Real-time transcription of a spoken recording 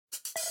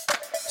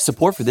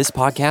Support for this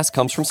podcast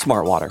comes from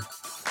Smartwater.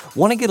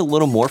 Want to get a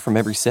little more from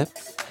every sip?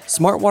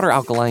 Smartwater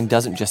Alkaline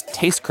doesn't just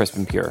taste crisp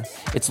and pure,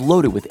 it's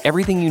loaded with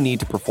everything you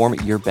need to perform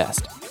at your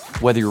best,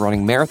 whether you're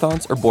running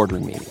marathons or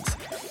boardroom meetings.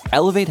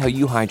 Elevate how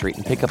you hydrate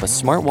and pick up a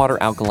Smartwater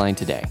Alkaline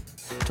today.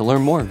 To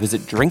learn more,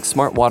 visit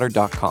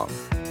drinksmartwater.com.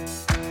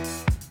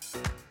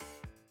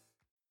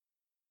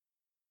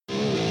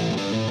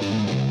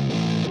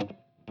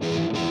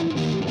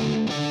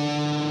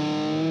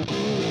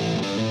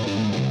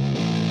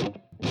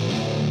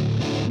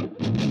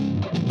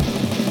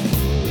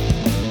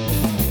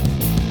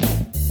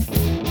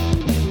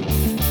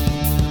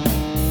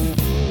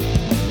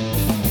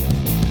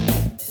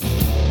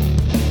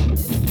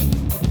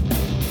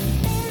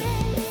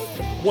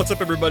 What's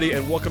up, everybody,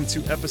 and welcome to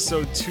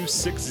episode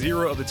 260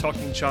 of the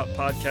Talking Chop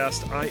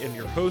podcast. I am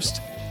your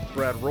host,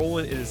 Brad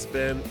Rowland. It has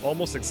been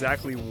almost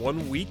exactly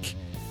 1 week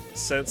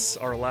since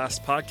our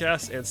last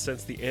podcast and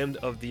since the end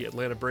of the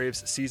Atlanta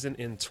Braves season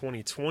in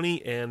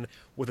 2020. And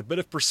with a bit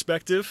of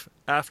perspective,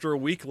 after a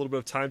week, a little bit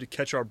of time to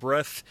catch our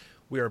breath,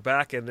 we are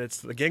back, and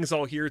the gang's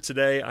all here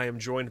today. I am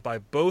joined by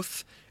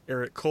both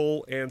Eric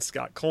Cole and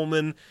Scott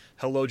Coleman.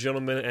 Hello,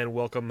 gentlemen, and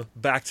welcome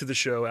back to the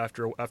show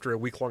after a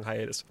week-long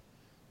hiatus.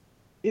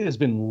 It has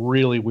been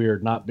really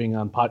weird not being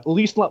on at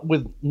least not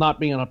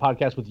being on a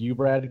podcast with you,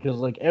 Brad, because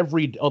like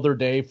every other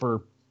day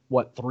for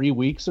 3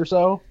 weeks or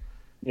so,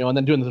 and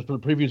then doing the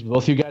previews with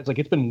both you guys, like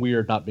it's been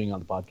weird not being on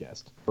the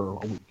podcast for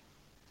a week.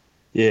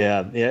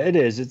 Yeah, it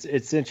is.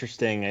 It's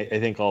interesting. I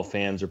think all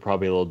fans are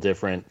probably a little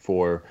different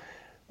for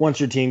once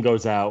your team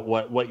goes out,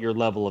 what your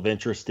level of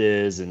interest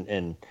is,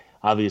 and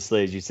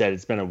obviously, as you said,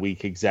 it's been a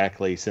week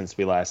exactly since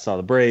we last saw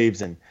the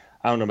Braves, and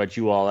I don't know about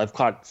you all. I've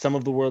caught some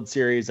of the World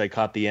Series. I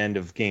caught the end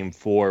of Game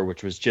 4,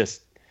 which was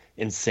just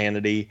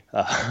insanity.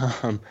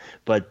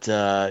 But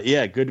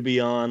good to be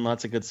on.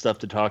 Lots of good stuff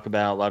to talk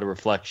about, a lot of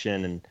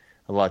reflection, and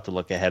a lot to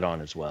look ahead on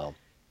as well.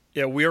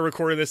 Yeah, we are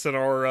recording this in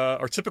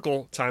our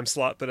typical time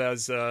slot, but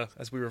as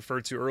we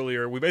referred to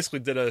earlier, we basically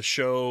did a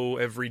show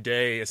every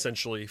day,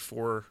 essentially,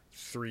 for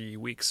 3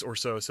 weeks or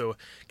so. So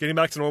getting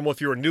back to normal,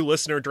 if you're a new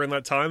listener during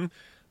that time,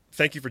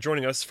 thank you for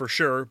joining us, for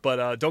sure,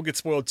 but don't get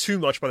spoiled too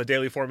much by the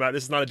daily format.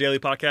 This is not a daily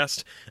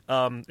podcast.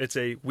 It's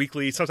a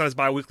weekly, sometimes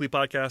bi-weekly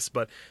podcast,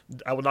 but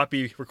I will not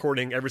be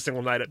recording every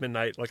single night at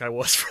midnight like I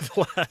was for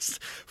the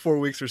last 4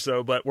 weeks or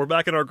so. But we're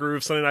back in our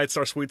groove. Sunday night's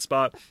our sweet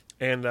spot,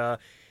 and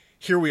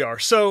here we are.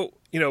 So,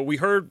 we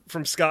heard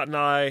from Scott and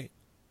I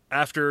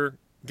after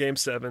Game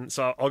 7,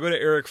 so I'll go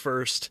to Eric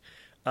first.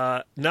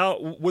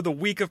 Now, with a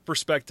week of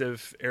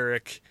perspective,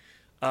 Eric,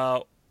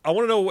 I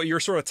want to know what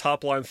your sort of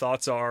top-line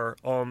thoughts are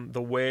on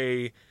the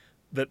way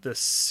that the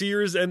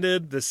series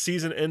ended, the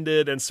season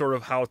ended, and sort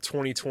of how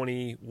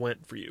 2020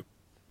 went for you.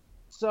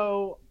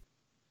 So,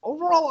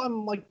 overall,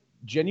 I'm,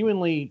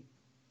 genuinely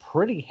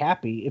pretty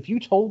happy. If you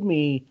told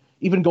me,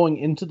 even going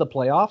into the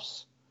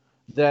playoffs,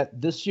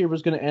 that this year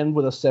was going to end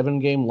with a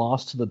 7-game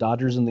loss to the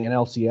Dodgers in the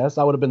NLCS,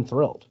 I would have been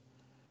thrilled.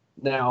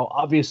 Now,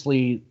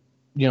 obviously,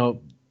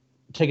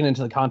 taken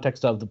into the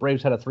context of the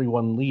Braves had a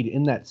 3-1 lead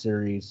in that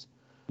series,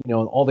 and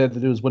all they had to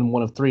do is win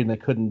 1 of 3 and they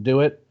couldn't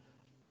do it.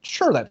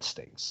 Sure, that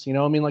stinks.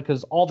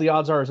 Because all the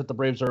odds are is that the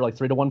Braves are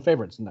 3-1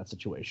 favorites in that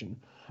situation.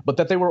 But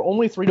that they were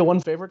only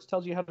 3-1 favorites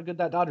tells you how good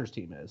that Dodgers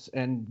team is.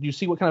 And you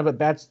see what kind of at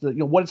bats,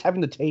 what it's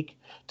having to take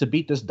to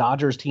beat this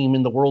Dodgers team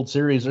in the World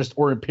Series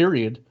or in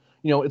period.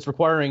 It's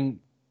requiring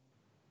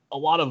a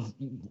lot of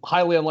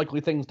highly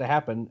unlikely things to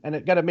happen. And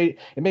it made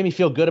me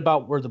feel good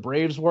about where the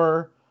Braves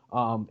were.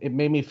 It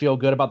made me feel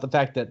good about the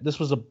fact that this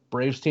was a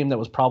Braves team that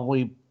was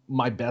probably,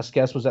 my best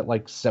guess was at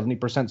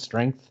 70%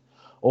 strength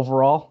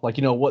overall.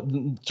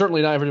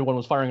 Certainly not everyone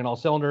was firing on all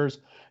cylinders,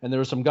 and there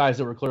were some guys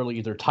that were clearly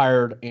either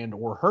tired and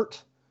or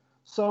hurt.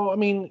 So,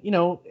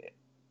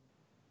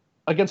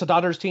 against a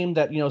Dodgers team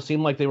that,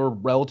 seemed like they were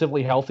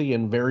relatively healthy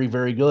and very,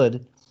 very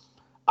good,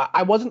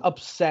 I wasn't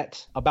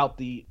upset about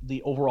the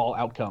overall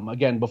outcome.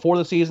 Again, before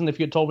the season, if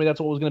you had told me that's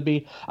what it was going to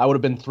be, I would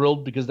have been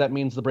thrilled because that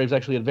means the Braves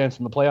actually advanced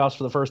in the playoffs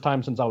for the first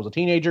time since I was a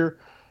teenager.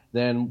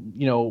 Then,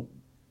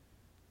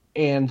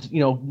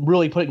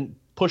 really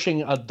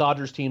pushing a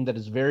Dodgers team that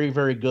is very,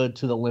 very good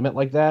to the limit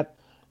like that,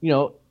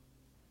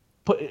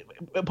 put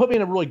me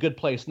in a really good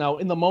place. Now,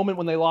 in the moment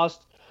when they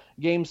lost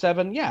Game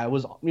 7, yeah, it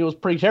was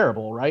pretty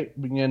terrible, right?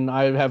 And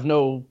I have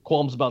no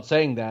qualms about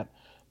saying that.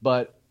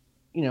 But,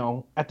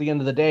 at the end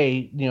of the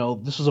day,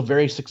 this was a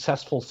very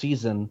successful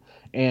season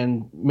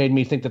and made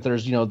me think that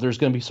there's going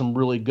to be some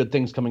really good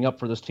things coming up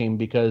for this team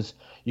because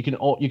you can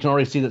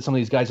already see that some of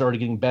these guys are already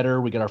getting better.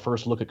 We get our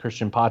first look at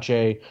Christian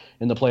Pache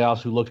in the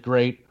playoffs, who looked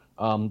great.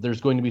 There's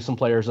going to be some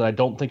players that I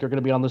don't think are going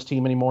to be on this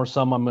team anymore.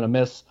 Some I'm going to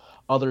miss,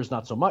 others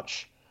not so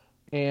much.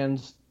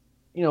 And,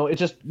 it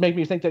just made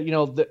me think that,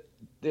 that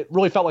it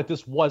really felt like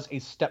this was a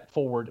step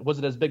forward. Was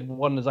it as big of a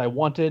one as I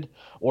wanted,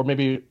 or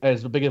maybe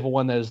as big of a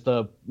one as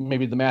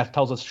maybe the math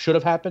tells us should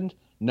have happened?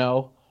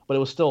 No, but it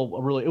was still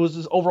it was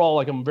just overall,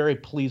 I'm very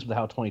pleased with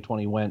how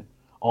 2020 went,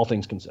 all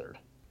things considered.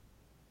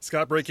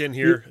 Scott, break in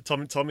here. Tell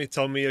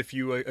me if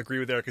you agree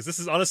with Eric, because this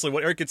is honestly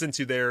what Eric gets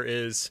into there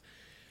is,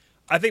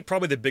 I think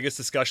probably the biggest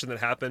discussion that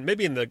happened,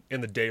 maybe in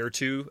the day or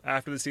two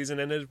after the season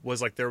ended,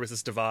 was like there was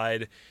this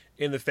divide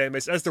in the fan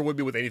base, as there would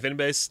be with any fan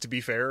base, to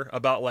be fair,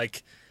 about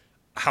like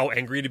how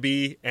angry to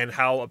be and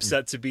how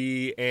upset to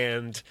be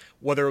and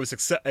whether it was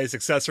a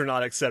success or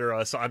not,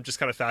 etc. So I'm just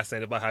kind of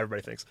fascinated by how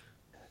everybody thinks.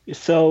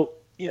 So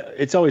yeah,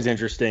 it's always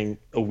interesting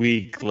a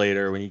week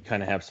later when you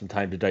kind of have some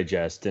time to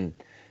digest, and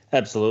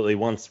absolutely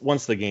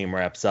once the game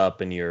wraps up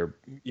and your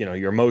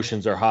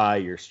emotions are high,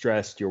 you're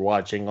stressed, you're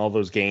watching all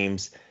those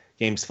games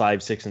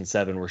 5, 6, and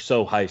 7 were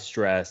so high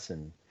stress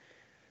and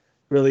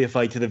really a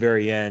fight to the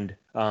very end.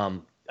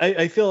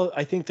 I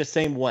think the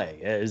same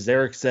way. As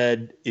Eric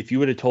said, if you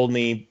would have told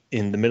me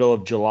in the middle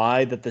of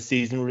July that the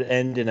season would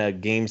end in a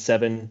Game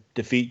 7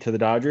 defeat to the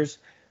Dodgers,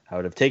 I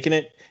would have taken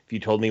it. If you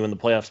told me when the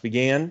playoffs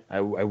began,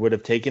 I would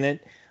have taken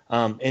it.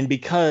 And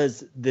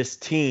because this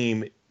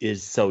team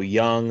is so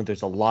young,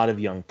 there's a lot of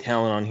young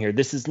talent on here.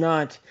 This is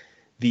not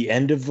the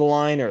end of the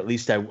line, or at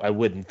least I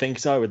wouldn't think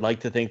so. I would like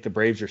to think the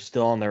Braves are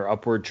still on their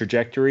upward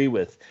trajectory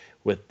with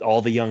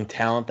all the young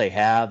talent they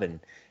have. And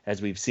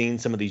as we've seen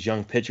some of these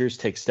young pitchers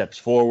take steps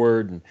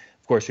forward, and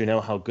of course we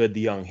know how good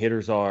the young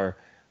hitters are.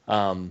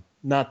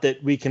 Not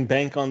that we can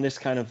bank on this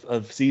kind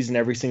of season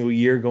every single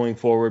year going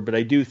forward, but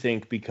I do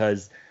think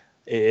because,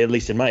 at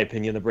least in my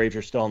opinion, the Braves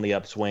are still on the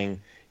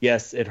upswing.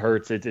 Yes, it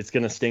hurts. It's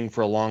going to sting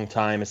for a long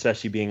time,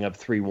 especially being up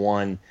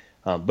 3-1.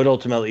 But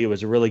ultimately, it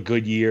was a really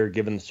good year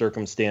given the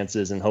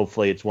circumstances, and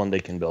hopefully it's one they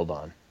can build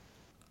on.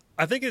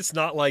 I think it's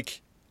not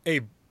like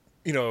a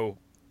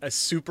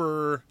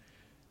super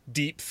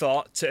deep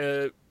thought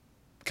to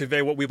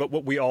convey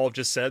what we all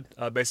just said.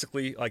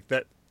 Basically, like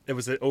that it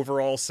was an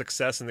overall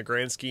success in the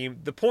grand scheme.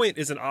 The point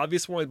is an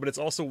obvious one, but it's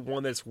also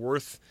one that's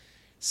worth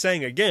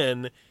saying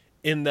again,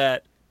 in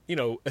that,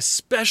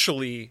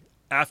 especially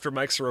after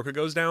Mike Soroka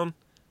goes down.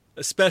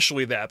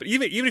 Especially that, but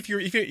even if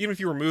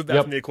you remove that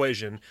from the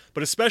equation,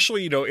 but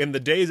especially in the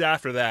days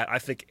after that, I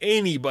think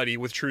anybody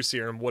with true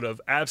serum would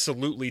have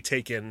absolutely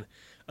taken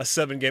a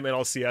 7-game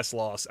NLCS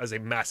loss as a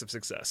massive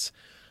success.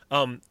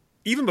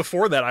 Even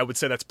before that, I would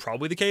say that's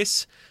probably the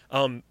case.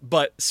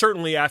 But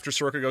certainly after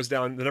Soroka goes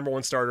down, the number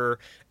one starter,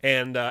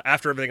 and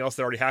after everything else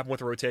that already happened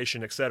with the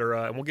rotation,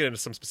 etc., and we'll get into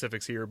some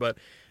specifics here, but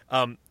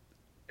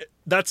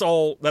that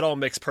all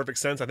makes perfect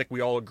sense. I think we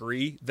all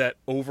agree that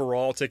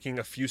overall, taking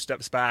a few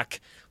steps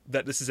back,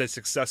 that this is a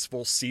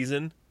successful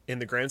season in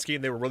the grand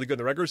scheme. They were really good in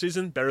the regular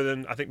season, better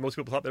than I think most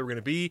people thought they were going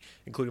to be,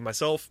 including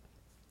myself.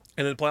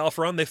 And then the playoff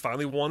run, they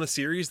finally won a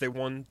series. They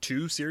won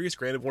 2 series.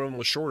 Granted, one of them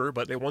was shorter,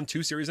 but they won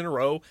 2 series in a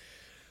row.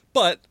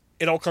 But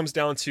it all comes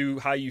down to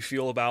how you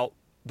feel about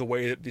the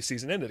way that the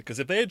season ended. Because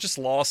if they had just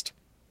lost,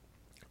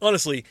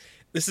 honestly,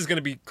 this is going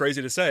to be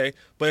crazy to say,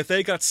 but if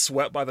they got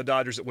swept by the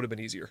Dodgers, it would have been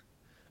easier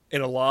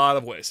in a lot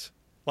of ways.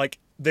 Like,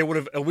 they would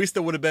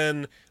have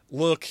been,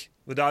 look,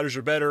 the Dodgers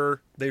are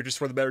better. They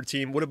just were the better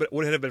team. Would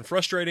it have been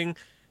frustrating?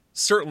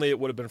 Certainly it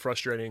would have been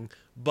frustrating,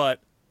 but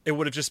it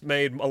would have just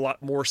made a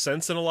lot more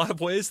sense in a lot of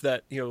ways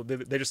that,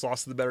 they just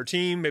lost to the better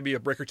team. Maybe a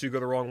break or two go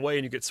the wrong way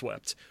and you get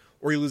swept,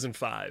 or you lose in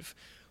 5.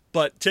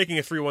 But taking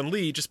a 3-1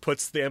 lead just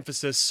puts the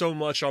emphasis so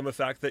much on the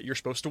fact that you're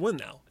supposed to win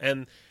now.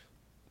 And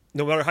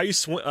no matter how you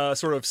sort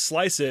of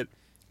slice it,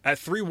 at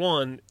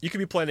 3-1, you could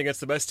be playing against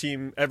the best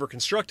team ever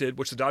constructed,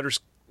 which the Dodgers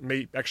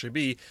may actually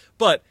be,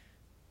 but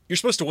you're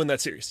supposed to win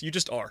that series. You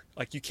just are.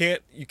 Like, you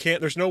can't,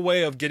 there's no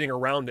way of getting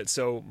around it.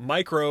 So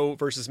micro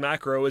versus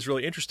macro is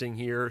really interesting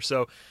here.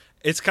 So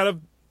it's kind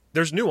of,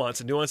 there's nuance,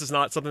 and nuance is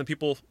not something that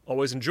people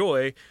always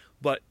enjoy,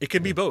 but it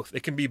can be both.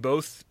 It can be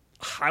both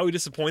highly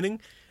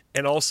disappointing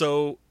and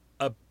also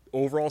a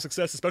overall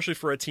success, especially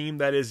for a team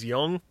that is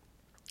young.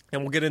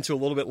 And we'll get into a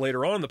little bit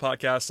later on in the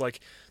podcast, like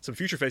some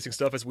future-facing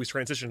stuff as we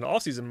transition into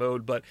off-season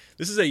mode. But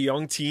this is a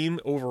young team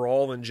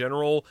overall in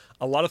general.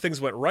 A lot of things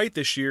went right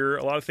this year.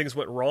 A lot of things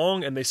went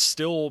wrong, and they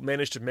still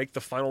managed to make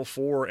the Final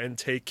Four and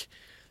take,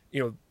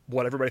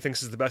 what everybody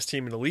thinks is the best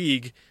team in the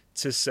league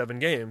to 7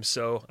 games.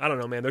 So I don't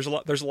know, man.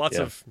 There's lots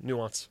of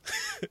nuance.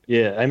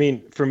 Yeah, I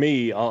mean, for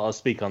me, I'll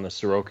speak on the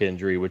Soroka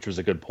injury, which was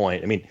a good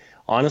point. I mean,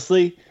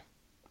 honestly,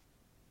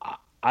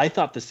 I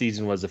thought the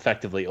season was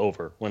effectively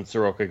over when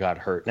Soroka got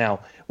hurt. Now,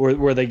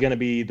 were they going to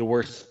be the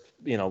worst,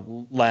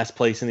 last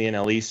place in the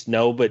NL East?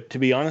 No, but to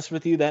be honest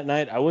with you, that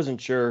night, I wasn't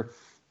sure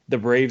the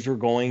Braves were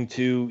going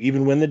to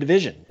even win the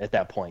division at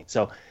that point.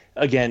 So,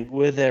 again,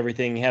 with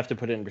everything, you have to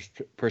put it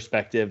in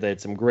perspective. They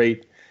had some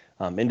great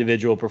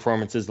individual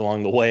performances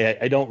along the way.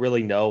 I don't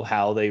really know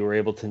how they were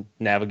able to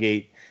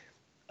navigate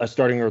a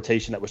starting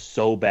rotation that was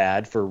so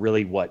bad for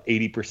really,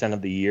 80%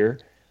 of the year.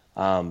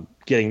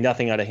 Getting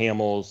nothing out of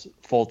Hamels,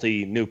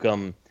 Fulte,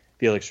 Newcomb,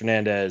 Felix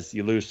Hernandez.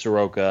 You lose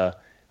Soroka.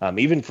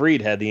 Even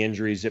Fried had the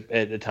injuries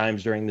at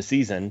times during the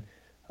season.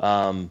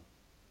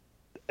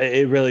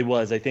 It really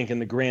was, I think, in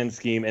the grand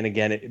scheme. And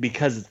again,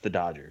 because it's the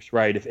Dodgers,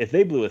 right? If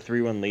they blew a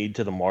 3-1 lead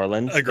to the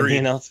Marlins in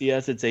the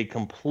NLCS, it's a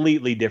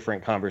completely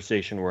different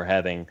conversation we're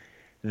having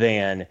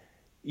than,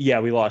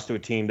 we lost to a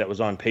team that was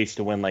on pace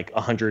to win like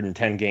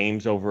 110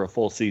 games over a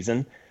full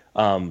season.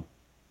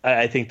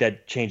 I think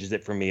that changes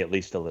it for me at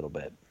least a little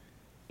bit.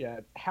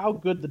 Yeah, how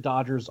good the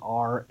Dodgers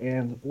are,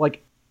 and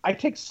like I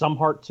take some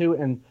heart too,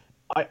 and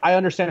I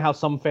understand how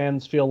some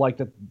fans feel like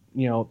that.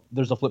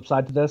 There's a flip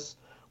side to this,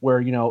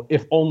 where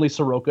if only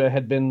Soroka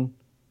had been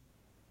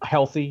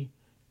healthy,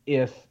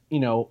 if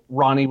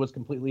Ronnie was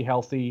completely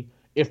healthy,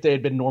 if they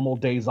had been normal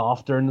days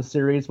off during the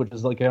series, which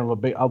is like kind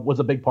of was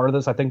a big part of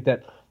this. I think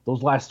that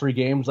those last 3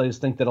 games, I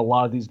just think that a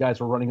lot of these guys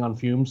were running on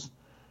fumes.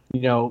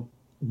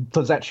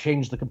 Does that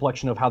change the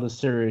complexion of how the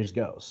series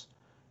goes?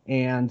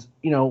 And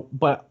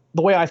but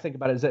the way I think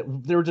about it is that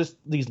there are just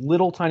these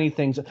little tiny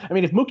things. I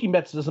mean, if Mookie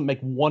Betts doesn't make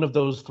one of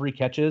those 3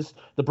 catches,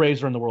 the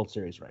Braves are in the World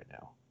Series right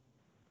now.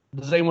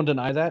 Does anyone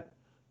deny that?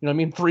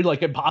 3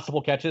 like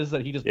impossible catches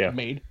that he just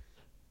made.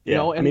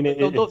 Yeah. And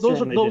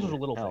those are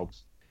little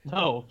things.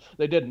 No,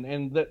 they didn't,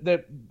 and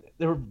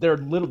they're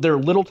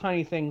little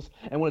tiny things.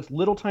 And when it's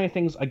little tiny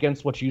things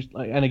against what you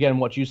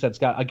said,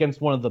 Scott, against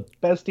one of the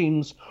best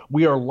teams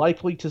we are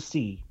likely to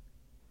see,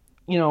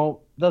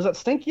 does that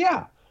stink?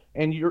 Yeah.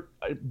 And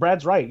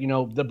Brad's right.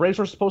 The Braves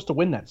are supposed to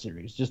win that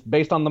series just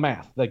based on the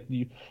math. Like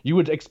you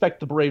would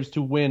expect the Braves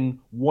to win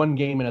 1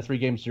 game in a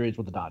 3-game series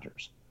with the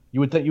Dodgers.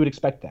 You would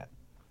expect that,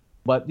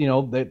 but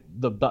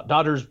the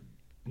Dodgers,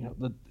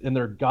 in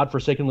their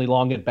godforsakenly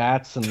long at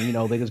bats, and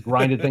they just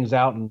grinded things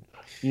out, and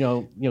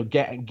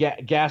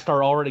gassed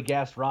our already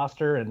gassed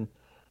roster, and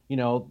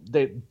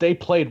they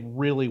played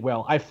really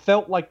well. I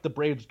felt like the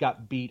Braves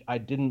got beat. I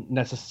didn't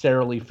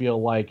necessarily feel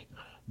like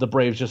the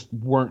Braves just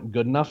weren't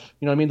good enough.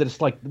 You know what I mean? That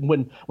it's like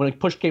when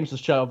push came to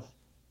shove,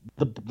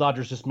 the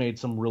Dodgers just made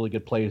some really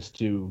good plays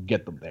to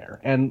get them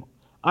there, and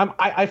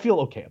I feel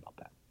okay about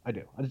that. I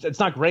do. It's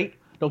not great.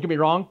 Don't get me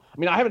wrong. I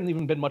mean, I haven't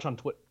even been much on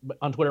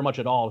Twitter much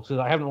at all, because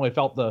I haven't really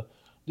felt the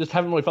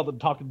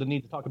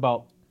need to talk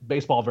about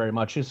baseball very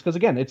much. Just because,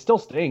 again, it still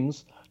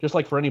stings, just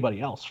like for anybody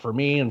else, for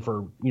me and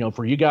for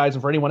for you guys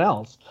and for anyone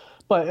else.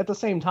 But at the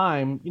same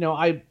time,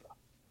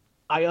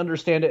 I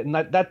understand it, and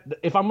that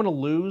if I'm going to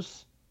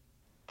lose,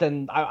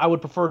 then I would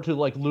prefer to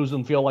lose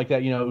and feel like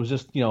that. It was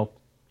just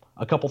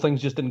a couple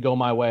things just didn't go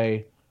my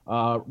way.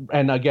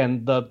 And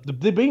again,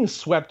 the being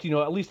swept,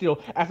 at least,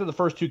 after the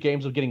first 2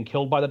 games of getting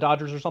killed by the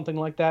Dodgers or something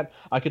like that,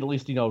 I could at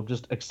least,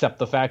 just accept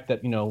the fact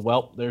that,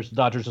 there's the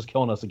Dodgers just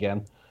killing us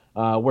again.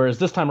 Whereas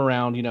this time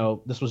around,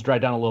 this was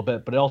dried down a little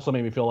bit, but it also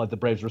made me feel like the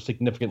Braves were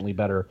significantly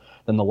better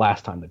than the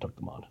last time they took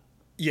them on.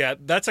 Yeah,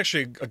 that's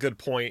actually a good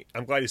point.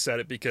 I'm glad you said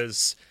it,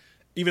 because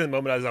even in the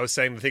moment, as I was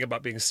saying, the thing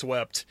about being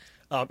swept,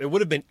 it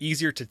would have been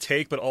easier to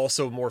take, but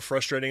also more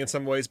frustrating in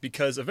some ways,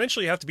 because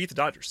eventually you have to beat the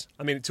Dodgers.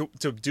 I mean,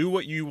 to do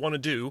what you want to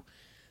do,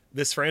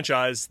 this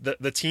franchise,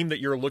 the team that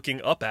you're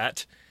looking up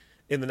at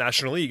in the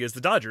National League is the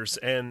Dodgers.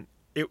 And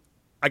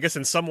I guess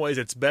in some ways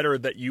it's better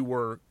that you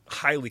were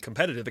highly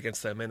competitive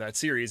against them in that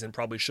series and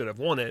probably should have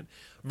won it,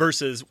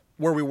 versus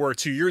where we were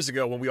 2 years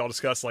ago when we all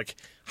discussed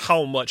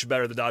how much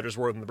better the Dodgers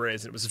were than the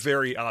Braves. And it was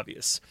very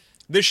obvious.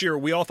 This year,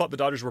 we all thought the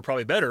Dodgers were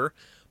probably better,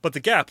 but the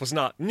gap was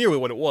not nearly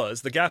what it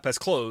was. The gap has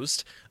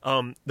closed.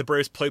 The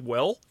Braves played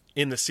well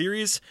in the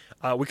series.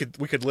 We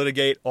could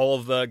litigate all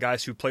of the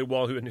guys who played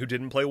well and who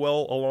didn't play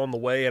well along the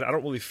way, and I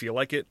don't really feel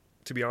like it,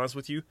 to be honest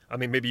with you. I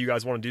mean, maybe you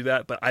guys want to do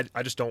that, but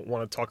I just don't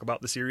want to talk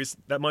about the series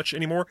that much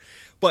anymore.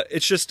 But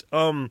it's just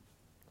the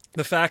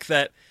fact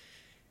that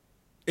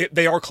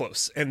they are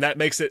close, and that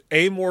makes it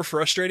more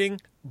frustrating,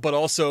 but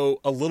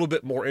also a little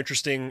bit more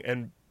interesting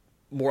and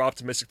more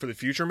optimistic for the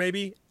future,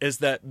 maybe, is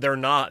that they're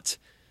not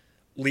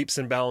leaps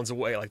and bounds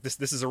away.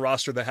 This is a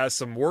roster that has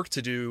some work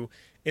to do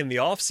in the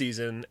off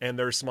season, and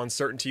there's some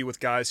uncertainty with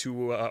guys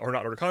who are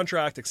not under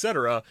contract,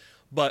 etc.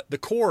 But the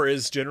core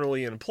is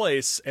generally in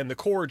place, and the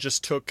core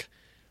just took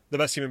the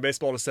best team in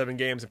baseball to 7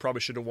 games and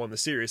probably should have won the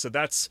series. So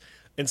that's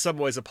in some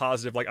ways a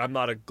positive. I'm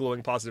not a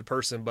glowing positive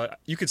person, but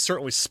you could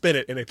certainly spin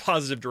it in a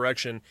positive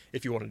direction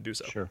if you wanted to do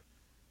so. Sure.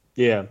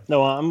 Yeah.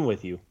 No, I'm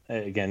with you.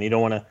 Again, you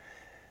don't want to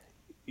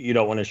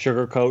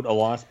sugarcoat a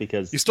loss,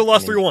 because you still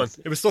lost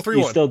 3-1. It was still 3-1.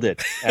 You still did.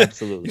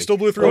 Absolutely. You still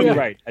blew 3-1. You're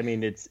right. I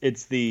mean,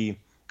 it's the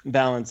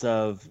balance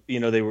of, they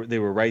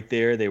were right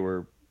there. They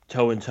were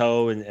toe and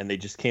toe, and they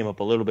just came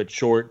up a little bit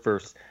short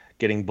versus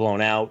getting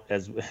blown out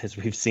as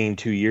we've seen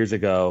 2 years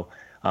ago.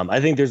 I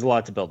think there's a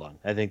lot to build on.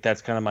 I think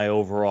that's kind of my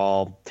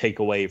overall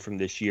takeaway from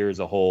this year as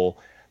a whole.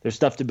 There's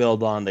stuff to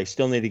build on. They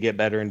still need to get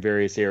better in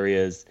various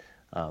areas.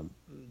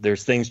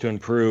 There's things to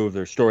improve.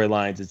 There's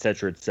storylines,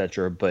 et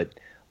cetera, but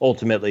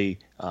ultimately,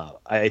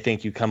 I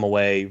think you come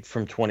away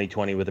from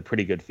 2020 with a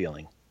pretty good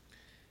feeling.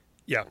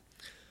 Yeah.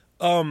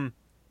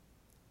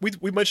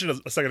 We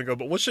mentioned a second ago,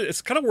 but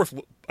it's kind of worth,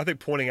 I think,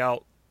 pointing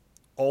out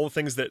all the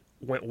things that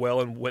went well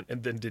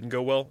and then didn't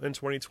go well in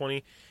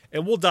 2020.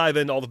 And we'll dive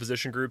into all the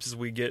position groups as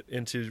we get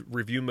into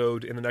review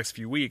mode in the next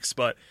few weeks.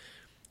 But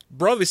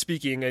broadly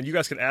speaking, and you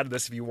guys can add to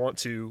this if you want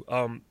to,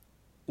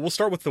 we'll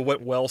start with the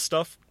went well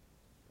stuff.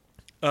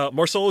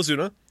 Marcell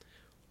Ozuna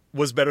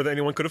was better than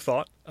anyone could have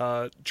thought.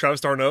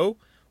 Travis d'Arnaud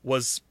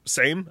was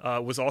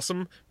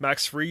awesome.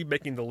 Max Fried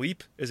making the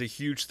leap is a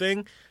huge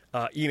thing.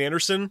 Ian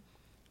Anderson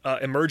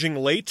emerging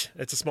late.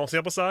 It's a small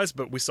sample size,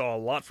 but we saw a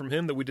lot from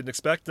him that we didn't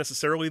expect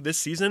necessarily this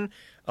season.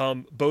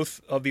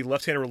 Both of the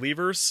left-handed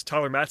relievers,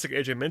 Tyler Matzik,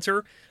 AJ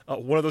Minter,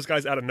 one of those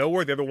guys out of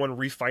nowhere, the other one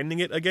refining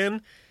it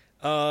again.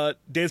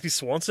 Dansby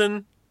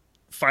Swanson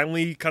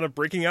finally kind of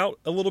breaking out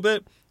a little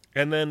bit.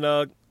 And then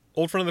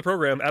old friend of the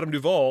program, Adam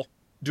Duvall,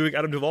 doing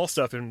Adam Duvall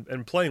stuff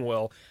and playing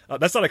well.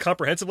 That's not a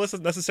comprehensive list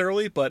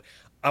necessarily, but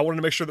I wanted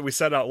to make sure that we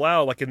said out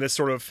loud, like in this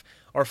sort of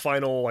our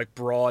final like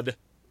broad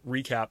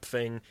recap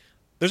thing.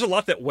 There's a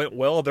lot that went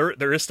well.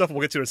 There is stuff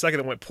we'll get to in a second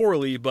that went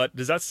poorly, but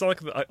does that sound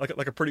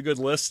like a pretty good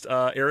list?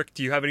 Eric,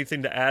 do you have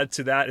anything to add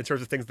to that in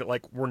terms of things that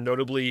like were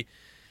notably,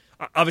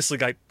 obviously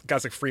guys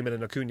like Freeman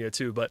and Acuna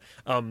too, but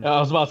I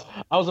was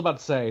about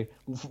to say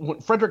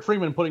Frederick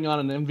Freeman putting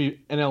on an NL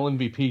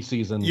MVP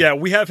season. Yeah,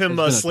 we have him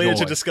slated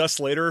to discuss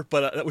later,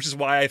 but which is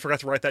why I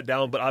forgot to write that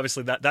down. But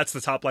obviously that's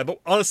the top line.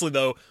 But honestly,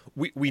 though,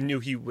 we knew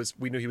he was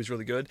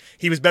really good.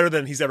 He was better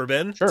than he's ever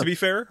been, to be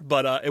fair.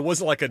 But it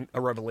wasn't like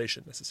a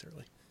revelation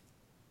necessarily.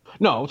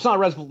 No, it's not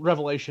a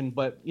revelation,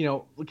 but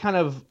kind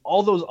of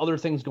all those other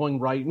things going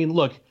right. I mean,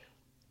 look,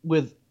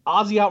 with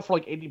Ozzy out for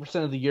like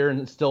 80% of the year,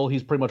 and still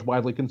he's pretty much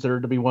widely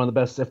considered to be one of the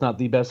best, if not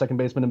the best, second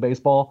baseman in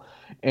baseball.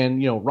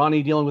 And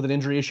Ronnie dealing with an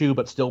injury issue,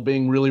 but still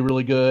being really,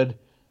 really good.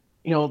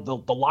 The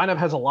lineup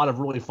has a lot of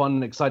really fun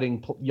and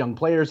exciting young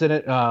players in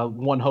it.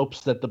 One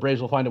hopes that the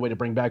Braves will find a way to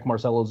bring back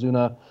Marcell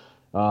Ozuna.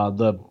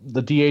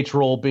 The DH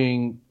role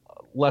being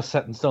less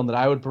set in stone than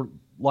I would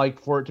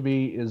like for it to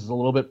be is a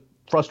little bit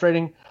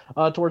frustrating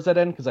towards that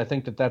end, because I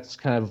think that's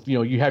kind of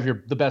you have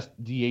the best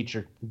DH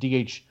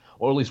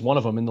or at least one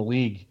of them in the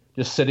league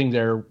just sitting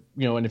there,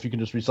 and if you can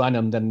just re-sign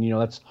them, then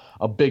that's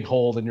a big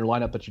hole in your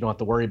lineup that you don't have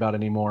to worry about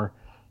anymore.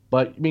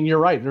 But I mean, you're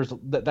right.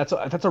 That's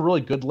a really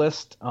good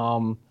list.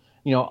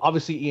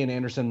 Obviously Ian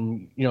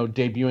Anderson,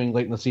 debuting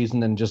late in the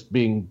season and just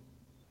being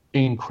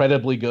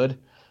incredibly good,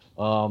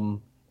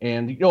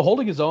 and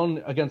holding his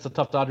own against a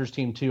tough Dodgers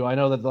team too. I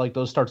know that like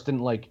those starts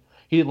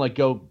he didn't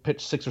go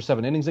pitch 6 or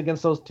 7 innings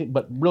against those teams,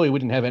 but really we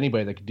didn't have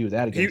anybody that could do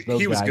that against those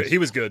guys. He was good. He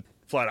was good,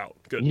 flat out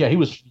good. Yeah, he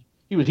was,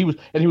 and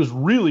he was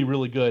really,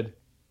 really good.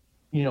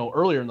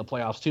 Earlier in the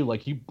playoffs too.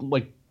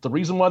 Like the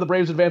reason why the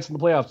Braves advanced in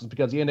the playoffs is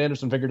because Ian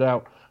Anderson figured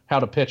out how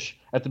to pitch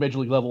at the major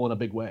league level in a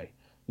big way.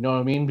 You know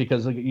what I mean?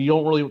 Because you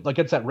don't really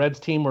it's that Reds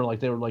team where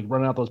they were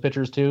running out those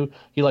pitchers too.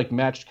 He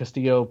matched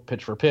Castillo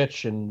pitch for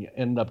pitch and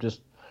ended up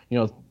just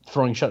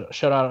throwing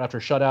shutout after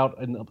shutout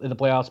in the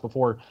playoffs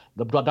before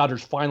the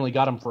Dodgers finally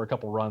got him for a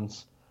couple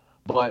runs.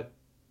 But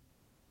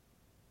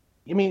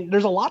I mean,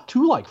 there's a lot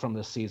to like from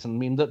this season. I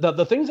mean,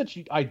 the things that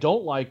I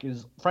don't like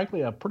is,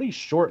 frankly, a pretty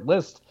short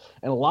list,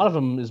 and a lot of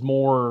them is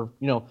more,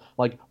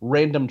 like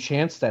random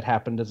chance that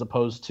happened as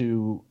opposed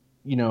to,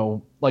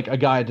 like a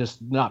guy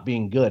just not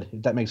being good,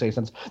 if that makes any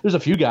sense. There's a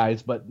few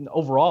guys, but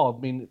overall,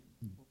 I mean,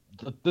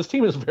 this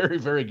team is very,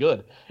 very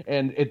good,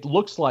 and it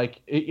looks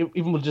like,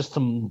 even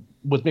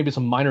with maybe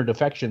some minor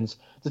defections,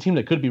 it's a team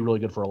that could be really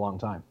good for a long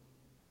time.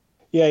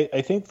 Yeah,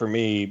 I think for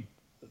me,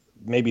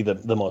 maybe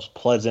the most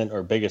pleasant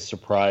or biggest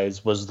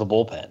surprise was the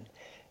bullpen.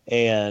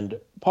 And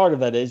part of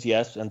that is,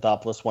 yes,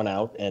 Anthopoulos went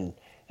out and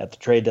at the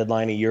trade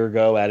deadline a year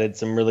ago added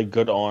some really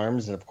good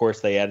arms. And, of course,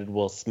 they added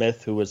Will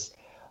Smith, who was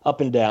up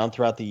and down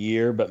throughout the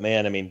year. But,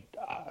 man, I mean,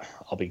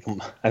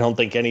 I don't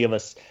think any of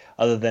us,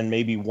 other than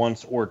maybe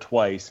once or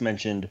twice,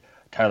 mentioned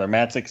Tyler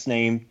Matzek's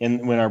name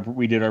when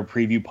we did our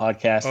preview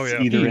podcast. Oh, yeah.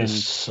 He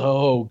is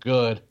so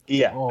good.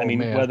 Yeah, oh, I mean,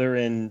 man. whether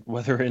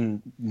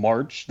in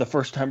March the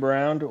first time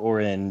around or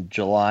in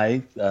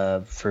July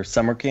for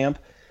summer camp,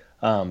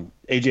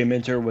 AJ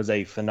Minter was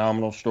a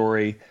phenomenal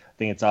story. I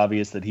think it's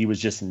obvious that he was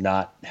just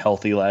not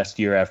healthy last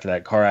year after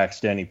that car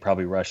accident. He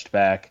probably rushed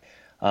back.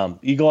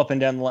 You go up and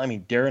down the line. I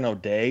mean, Darren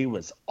O'Day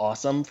was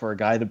awesome for a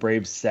guy the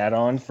Braves sat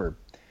on for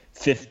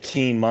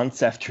 15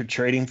 months after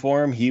trading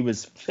for him. He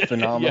was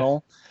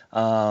phenomenal. Yeah.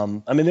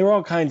 I mean, there were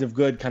all kinds of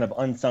good kind of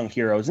unsung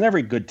heroes, and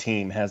every good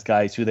team has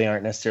guys who they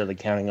aren't necessarily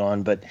counting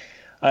on. But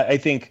I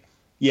think,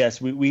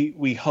 yes,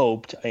 we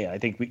hoped. I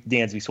think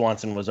Dansby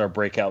Swanson was our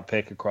breakout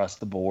pick across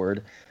the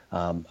board.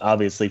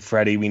 Obviously,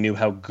 Freddie, we knew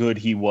how good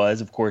he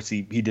was. Of course,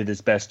 he did his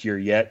best year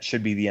yet.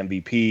 Should be the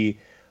MVP.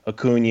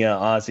 Acuna,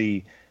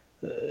 Ozzy,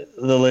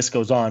 the list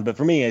goes on. But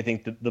for me, I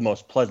think the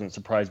most pleasant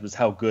surprise was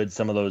how good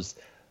some of those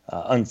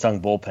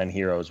unsung bullpen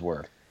heroes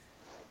were.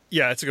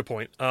 Yeah, that's a good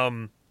point.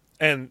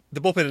 And the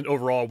bullpen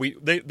overall,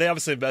 they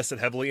obviously invested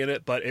heavily in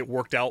it, but it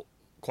worked out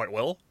quite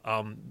well.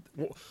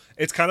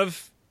 It's kind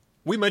of,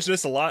 we mentioned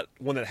this a lot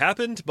when it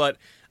happened, but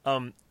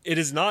it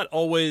is not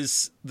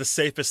always the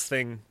safest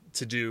thing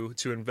to do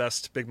to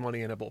invest big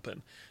money in a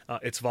bullpen.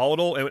 It's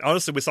volatile, and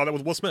honestly, we saw that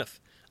with Will Smith,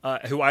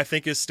 who I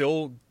think is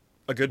still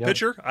a good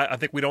pitcher. I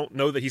think we don't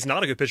know that he's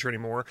not a good pitcher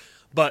anymore,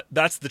 but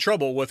that's the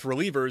trouble with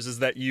relievers, is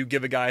that you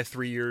give a guy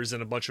 3 years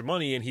and a bunch of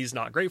money and he's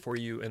not great for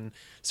you in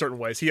certain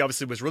ways. He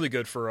obviously was really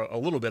good for a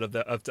little bit of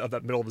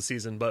that middle of the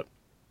season, but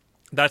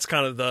that's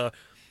kind of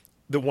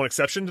the one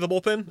exception to the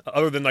bullpen,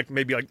 other than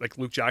maybe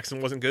Luke Jackson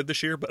wasn't good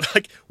this year,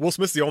 but Will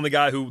Smith's the only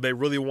guy who they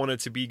really wanted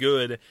to be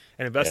good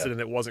and invested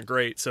in. It wasn't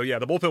great. So yeah,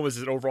 the bullpen was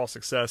an overall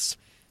success,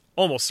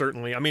 almost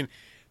certainly. I mean,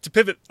 to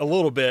pivot a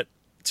little bit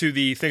to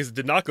the things that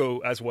did not go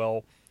as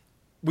well,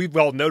 we've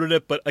well noted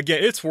it, but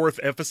again, it's worth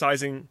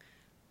emphasizing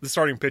the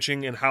starting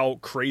pitching and how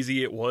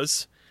crazy it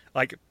was.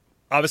 Like,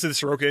 obviously the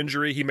Soroka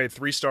injury, he made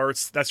 3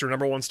 starts. That's your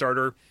number 1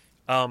 starter.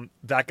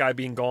 That guy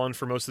being gone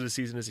for most of the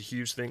season is a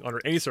huge thing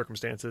under any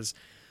circumstances.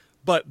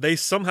 But they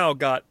somehow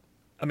got,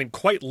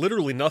 quite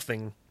literally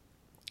nothing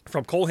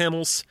from Cole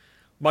Hamels,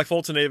 Mike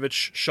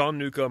Foltynewicz, Sean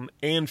Newcomb,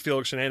 and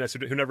Felix Hernandez,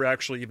 who never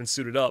actually even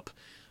suited up.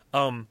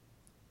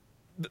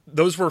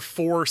 Those were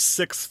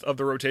 4/6 of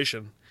the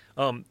rotation.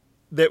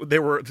 They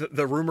were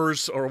the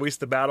rumors, or at least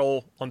the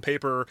battle on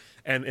paper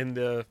and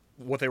in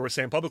what they were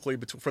saying publicly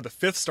for the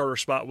 5th starter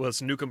spot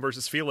was Newcomb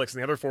versus Felix, and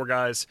the other 4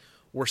 guys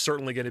were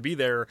certainly going to be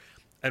there.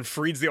 And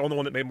Fried's the only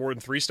one that made more than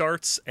 3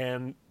 starts,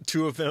 and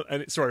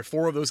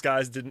 4 of those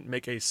guys didn't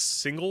make a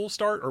single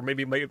start, or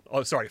maybe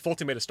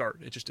Folty made a start.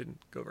 It just didn't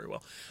go very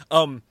well.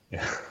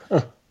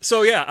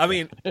 So yeah,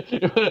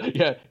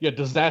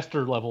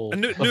 disaster level.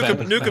 And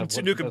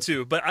Newcomb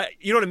too. But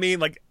you know what I mean?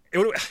 Like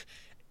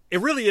it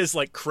really is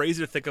like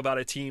crazy to think about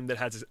a team that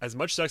has as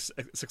much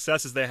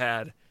success as they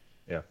had,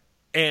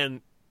 and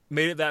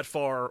made it that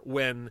far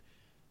when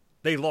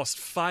they lost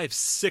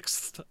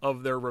 5/6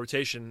 of their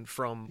rotation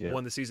from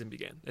when the season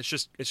began. It's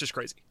just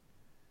crazy.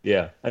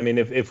 Yeah,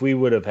 if we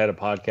would have had a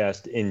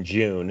podcast in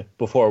June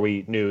before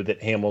we knew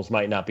that Hamels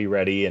might not be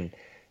ready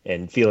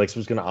and Felix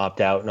was going to opt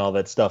out and all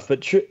that stuff,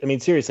 but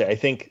seriously, I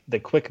think the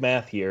quick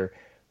math here,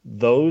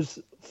 those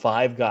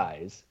 5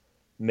 guys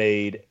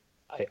made,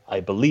 I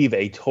believe,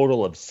 a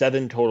total of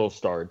 7 total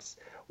starts.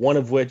 One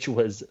of which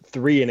was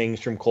 3 innings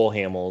from Cole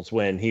Hamels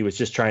when he was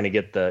just trying to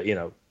get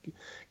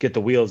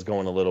the wheels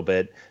going a little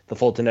bit. The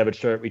Foltynewicz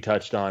start we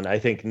touched on. I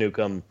think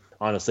Newcomb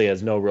honestly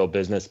has no real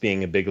business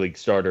being a big league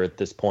starter at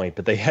this point,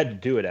 but they had to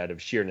do it out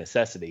of sheer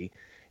necessity.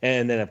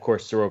 And then, of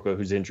course, Soroka,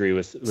 whose injury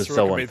was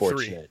so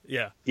unfortunate.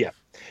 3.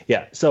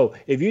 Yeah. So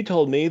if you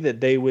told me that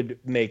they would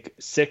make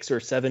 6 or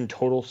 7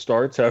 total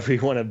starts, however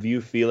you want to view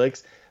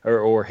Felix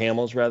or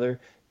Hamels rather,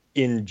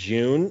 in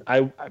June,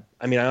 I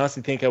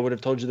honestly think I would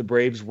have told you the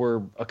Braves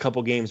were a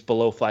couple games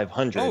below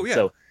 500. Oh yeah.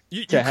 So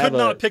you could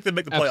not pick them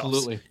to make the playoffs.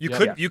 Absolutely.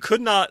 You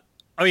could not.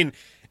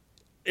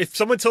 If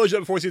someone tells you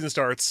that before the season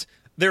starts,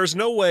 there's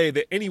no way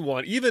that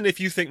anyone, even if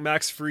you think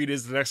Max Fried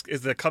is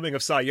the coming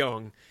of Cy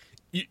Young,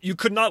 you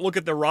could not look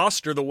at the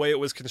roster the way it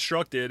was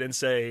constructed and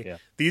say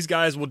these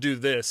guys will do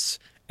this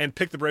and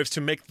pick the Braves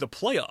to make the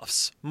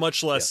playoffs,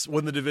 much less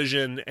win the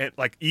division and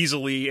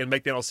easily and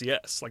make the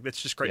NLCS. Like,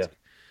 that's just crazy.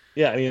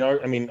 Yeah,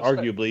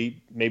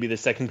 arguably maybe the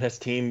second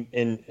best team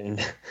in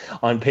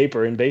on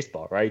paper in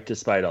baseball, right?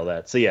 Despite all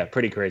that. So yeah,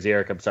 pretty crazy.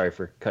 Eric, I'm sorry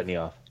for cutting you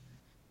off.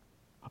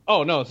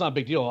 Oh no, it's not a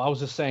big deal. I was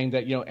just saying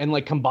that,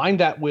 and combine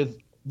that with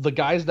the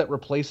guys that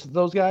replaced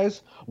those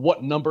guys,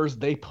 what numbers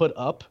they put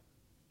up,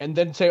 and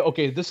then say,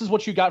 okay, this is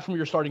what you got from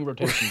your starting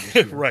rotation this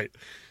year. Right.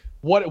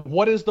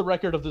 What is the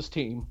record of this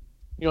team?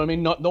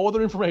 No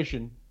other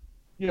information.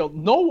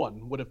 No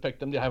one would have picked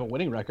them to have a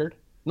winning record.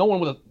 No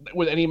one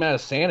with any amount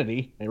of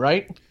sanity,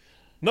 right?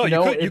 No,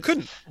 you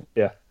couldn't.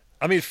 Yeah.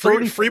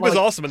 Fried was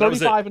awesome, and that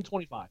was it. 35 and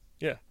 25.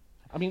 Yeah.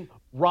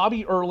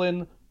 Robbie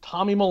Erlin,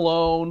 Tommy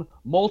Malone,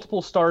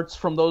 multiple starts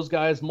from those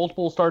guys,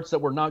 multiple starts that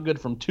were not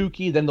good from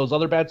Tukey, then those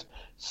other bats,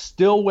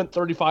 still went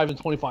 35 and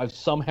 25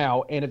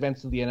 somehow and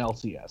advanced to the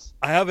NLCS.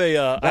 I have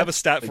a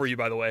stat for you,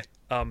 by the way,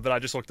 that I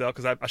just looked up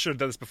because I should have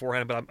done this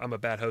beforehand, but I'm a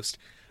bad host.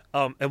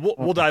 And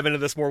we'll dive into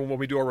this more when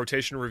we do our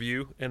rotation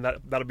review, and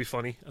that'll be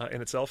funny in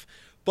itself.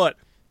 But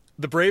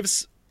the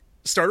Braves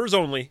starters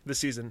only this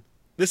season.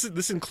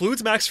 This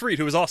includes Max Fried,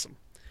 who was awesome.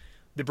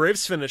 The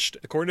Braves finished,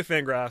 according to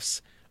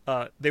Fangraphs,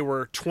 they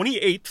were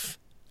 28th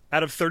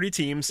out of 30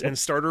 teams in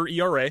starter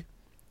ERA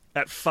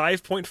at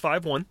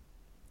 5.51.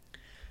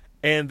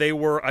 And they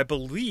were, I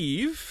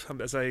believe,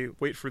 as I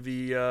wait for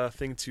the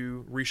thing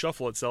to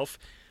reshuffle itself,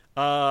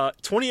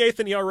 28th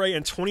in ERA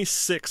and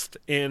 26th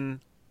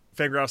in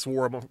Fangraphs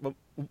WAR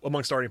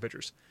among starting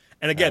pitchers.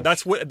 And again,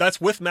 that's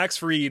with Max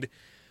Fried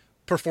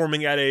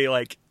performing at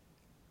a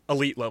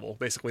elite level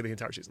basically the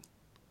entire season.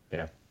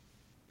 Yeah.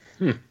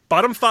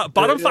 Bottom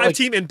five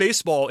team in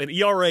baseball in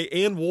ERA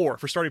and WAR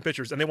for starting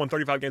pitchers, and they won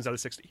 35 games out of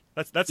 60.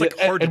 That's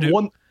hard to do.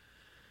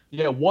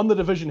 Won the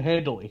division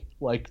handily.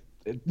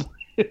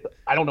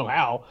 I don't know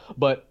how,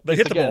 but they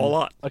hit the ball a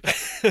lot.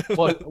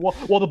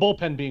 Well, the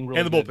bullpen being really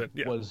and the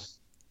bullpen was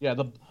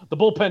the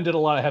bullpen did a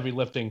lot of heavy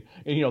lifting,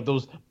 and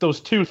those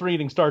 2-3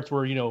 inning starts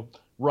where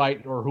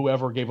Wright or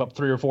whoever gave up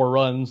 3 or 4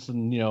 runs,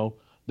 and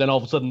then all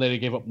of a sudden they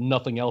gave up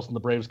nothing else, and the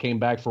Braves came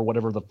back for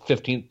whatever the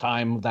 15th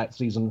time of that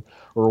season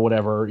or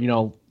whatever.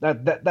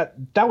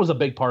 That was a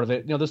big part of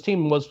it. This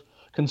team was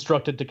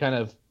constructed to kind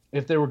of,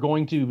 if they were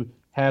going to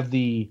have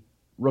the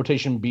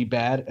rotation be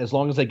bad, as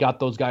long as they got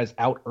those guys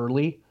out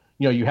early,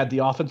 you had the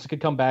offense that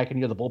could come back, and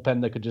you had the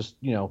bullpen that could just,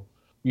 you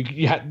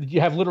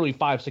have literally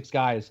 5-6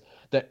 guys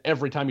that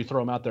every time you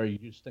throw them out there, you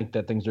just think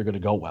that things are going to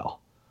go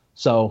well.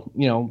 So,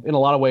 in a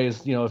lot of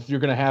ways, if you're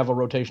going to have a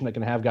rotation that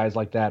can have guys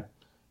like that,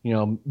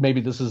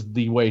 maybe this is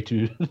the way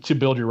to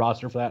build your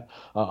roster for that.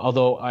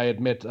 Although I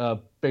admit,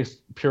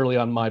 based purely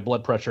on my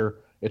blood pressure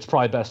it's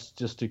probably best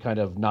just to kind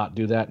of not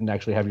do that and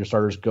actually have your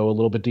starters go a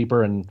little bit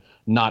deeper and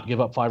not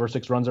give up 5 or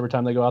 6 runs every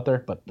time they go out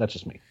there. But that's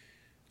just me.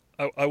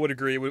 I would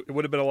agree. It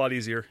would have been a lot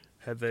easier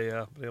had they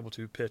been able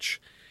to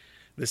pitch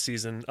this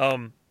season.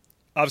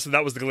 Obviously,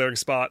 that was the glaring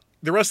spot.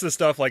 The rest of the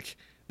stuff, like,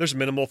 there's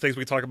minimal things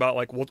we talk about.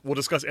 Like, we'll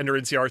discuss Ender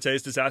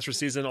Inciarte's disastrous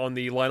season on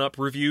the lineup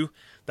review.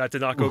 That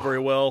did not go very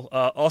well.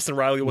 Austin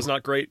Riley was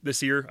not great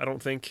this year, I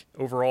don't think,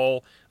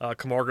 overall.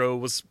 Camargo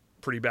was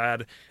pretty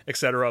bad,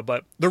 etc.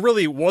 But there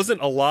really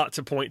wasn't a lot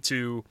to point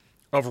to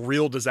of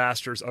real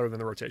disasters other than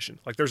the rotation.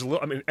 Like, there's a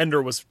little, I mean,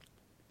 Ender was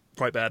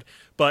quite bad,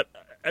 but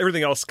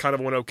everything else kind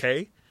of went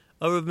okay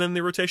other than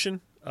the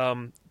rotation.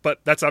 But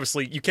that's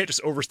obviously, you can't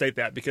just overstate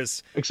that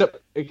because except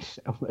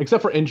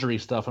for injury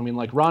stuff. I mean,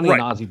 like Ronnie right.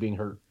 and Ozzie being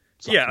hurt.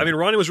 Yeah, I mean,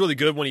 Ronnie was really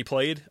good when he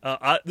played.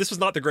 This was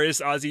not the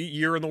greatest Ozzie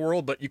year in the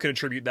world, but you can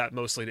attribute that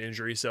mostly to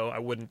injury, so I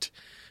wouldn't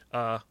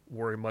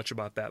worry much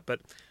about that. But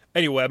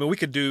anyway, I mean, we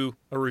could do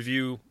a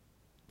review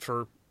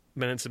for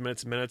minutes and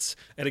minutes and minutes.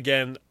 And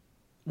again,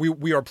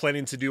 we are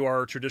planning to do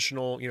our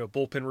traditional,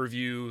 bullpen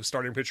review,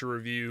 starting pitcher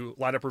review,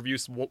 lineup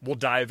reviews. We'll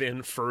dive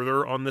in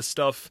further on this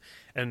stuff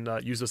and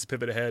use this to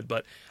pivot ahead.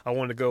 But I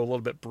wanted to go a little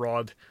bit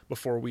broad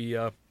before we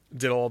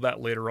did all of that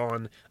later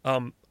on.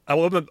 I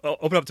will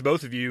open up to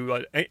both of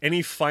you.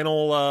 Any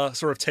final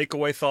sort of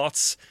takeaway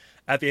thoughts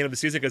at the end of the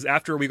season? Because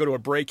after we go to a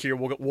break here,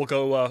 we'll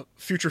go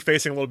future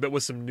facing a little bit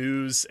with some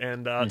news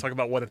and talk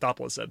about what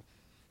Anthopoulos said.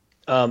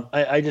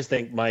 I just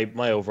think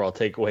my overall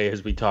takeaway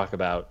as we talk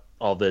about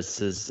all this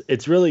is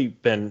it's really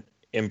been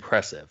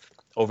impressive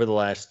over the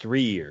last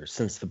 3 years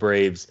since the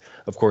Braves,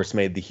 of course,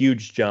 made the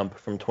huge jump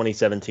from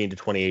 2017 to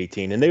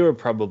 2018. And they were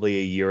probably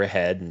a year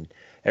ahead and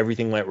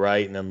everything went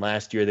right. And then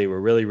last year they were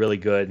really, really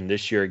good. And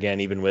this year, again,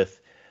 even with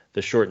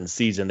the shortened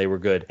season, they were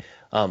good.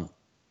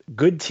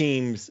 Good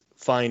teams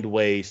find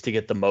ways to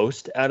get the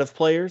most out of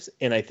players,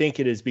 and I think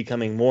it is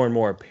becoming more and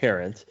more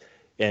apparent.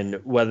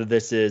 And whether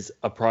this is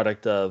a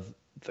product of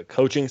the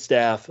coaching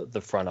staff,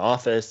 the front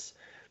office,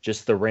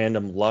 just the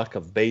random luck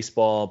of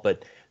baseball,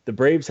 but the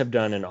Braves have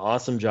done an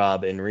awesome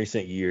job in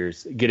recent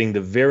years getting the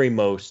very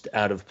most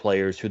out of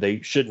players who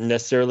they shouldn't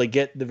necessarily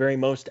get the very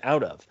most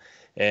out of.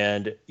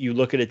 And you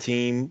look at a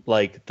team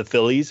like the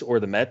Phillies or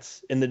the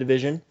Mets in the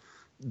division,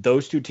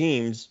 those two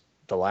teams,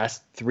 the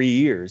last 3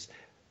 years,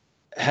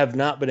 have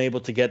not been able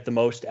to get the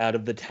most out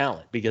of the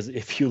talent. Because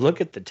if you look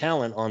at the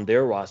talent on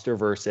their roster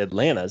versus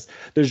Atlanta's,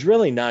 there's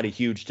really not a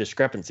huge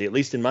discrepancy. At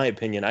least in my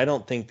opinion, I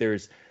don't think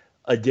there's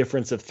a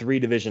difference of 3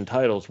 division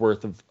titles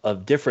worth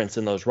of difference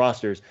in those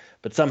rosters.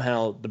 But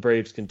somehow the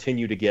Braves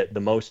continue to get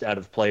the most out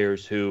of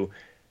players who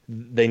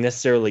they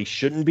necessarily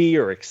shouldn't be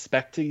or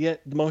expect to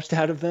get the most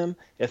out of them,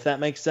 if that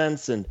makes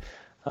sense. And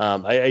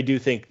I do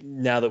think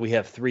now that we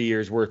have 3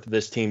 years worth of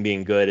this team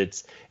being good,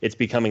 it's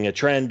becoming a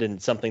trend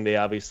and something they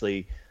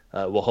obviously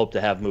will hope to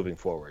have moving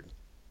forward.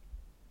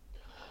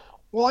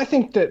 Well, I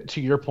think that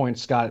to your point,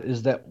 Scott,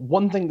 is that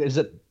one thing is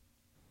that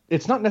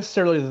it's not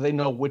necessarily that they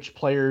know which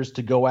players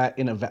to go at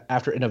in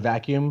a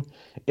vacuum.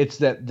 It's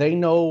that they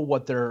know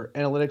what their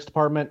analytics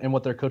department and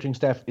what their coaching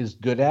staff is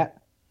good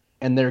at,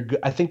 and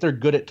I think they're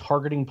good at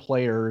targeting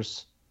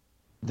players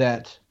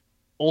that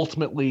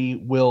ultimately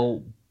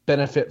will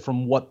benefit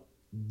from what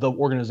the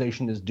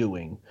organization is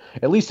doing,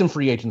 at least in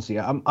free agency.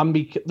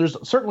 There's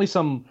certainly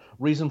some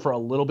reason for a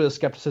little bit of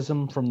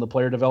skepticism from the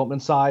player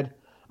development side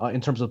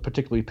in terms of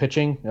particularly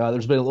pitching.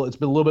 It's been a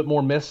little bit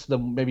more missed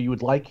than maybe you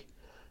would like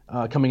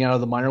coming out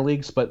of the minor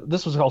leagues, but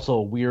this was also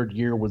a weird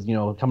year with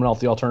coming off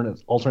the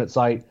alternate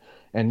site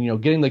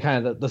and getting the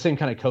kind of the same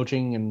kind of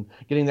coaching and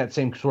getting that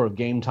same sort of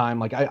game time.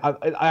 Like I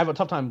have a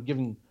tough time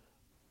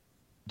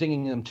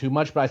dinging them too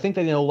much, but I think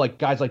they know like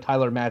guys like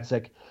Tyler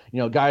Matzik,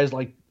 guys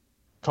like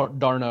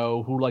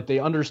Darno, who like they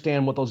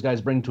understand what those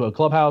guys bring to a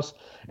clubhouse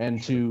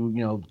and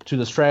to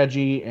the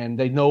strategy, and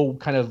they know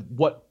kind of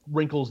what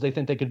wrinkles they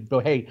think they could go,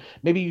 hey,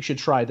 maybe you should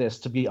try this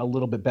to be a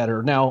little bit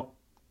better. Now,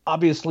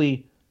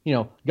 obviously,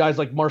 guys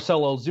like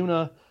Marcell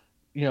Ozuna,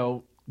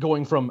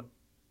 going from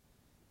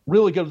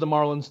really good with the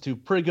Marlins to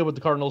pretty good with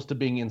the Cardinals to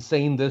being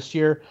insane this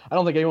year. I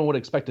don't think anyone would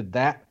have expected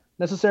that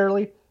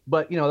necessarily.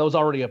 But that was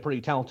already a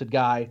pretty talented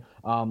guy.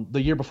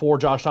 The year before,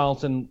 Josh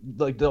Donaldson,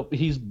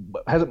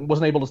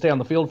 wasn't able to stay on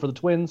the field for the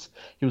Twins.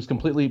 He was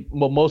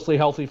mostly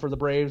healthy for the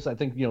Braves. I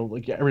think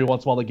every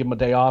once in a while they give him a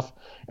day off,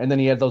 and then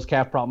he had those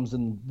calf problems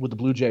with the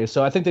Blue Jays.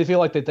 So I think they feel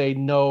like that they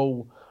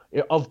know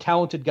of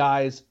talented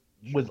guys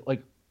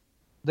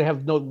they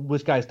have no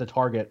which guys to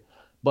target.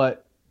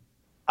 But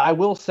I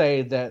will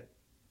say that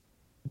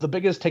the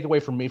biggest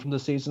takeaway for me from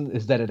this season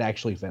is that it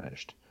actually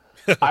finished.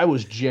 I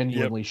was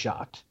genuinely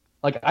shocked.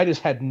 Like, I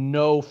just had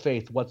no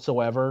faith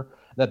whatsoever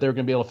that they were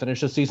going to be able to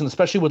finish this season,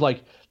 especially with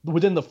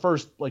within the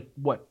first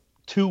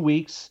 2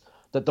 weeks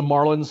that the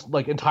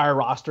Marlins entire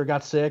roster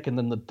got sick, and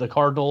then the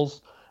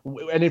Cardinals.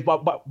 And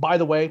by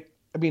the way,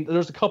 I mean,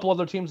 there's a couple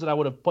other teams that I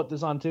would have put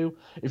this on too.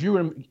 If you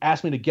were to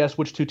ask me to guess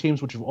which 2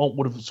 teams which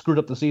would have screwed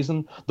up the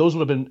season, those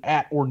would have been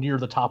at or near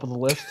the top of the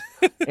list,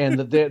 and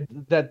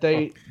that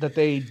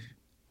they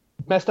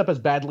messed up as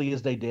badly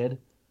as they did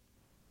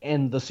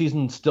and the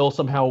season still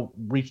somehow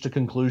reached a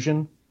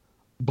conclusion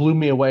blew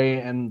me away,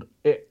 and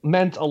it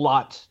meant a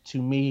lot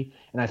to me,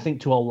 and I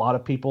think to a lot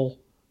of people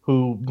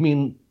who, I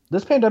mean,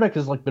 this pandemic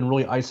has like been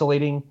really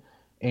isolating,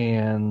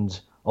 and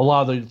a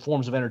lot of the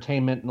forms of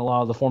entertainment and a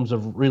lot of the forms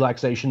of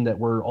relaxation that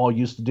we're all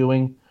used to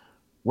doing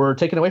were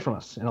taken away from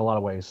us in a lot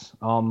of ways.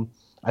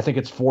 I think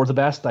it's for the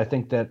best. I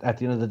think that at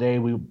the end of the day,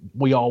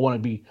 we all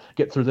want to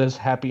get through this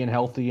happy and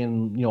healthy,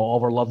 and all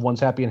of our loved ones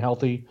happy and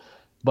healthy.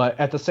 But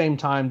at the same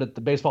time, that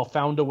the baseball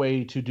found a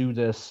way to do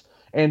this.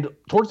 And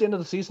towards the end of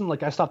the season,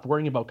 like, I stopped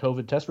worrying about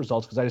COVID test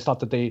results because I just thought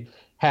that they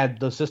had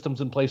the systems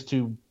in place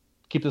to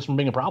keep this from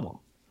being a problem.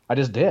 I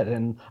just did,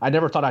 and I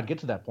never thought I'd get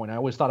to that point. I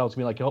always thought I was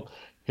gonna be like, oh,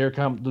 here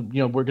come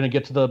the, we're gonna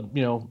get to the,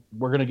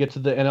 we're gonna get to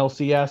the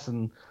NLCS,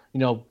 and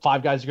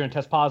 5 guys are gonna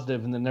test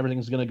positive, and then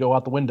everything's gonna go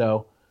out the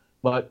window.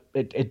 But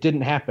it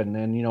didn't happen,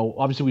 and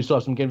obviously we still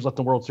have some games left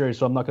in the World Series,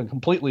 so I'm not gonna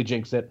completely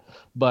jinx it.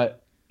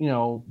 But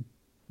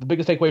the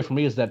biggest takeaway for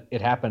me is that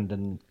it happened,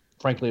 and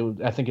frankly,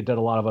 I think it did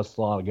a lot of us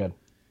a lot of good.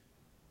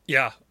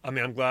 Yeah, I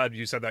mean, I'm glad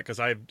you said that because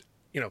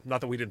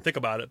not that we didn't think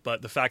about it,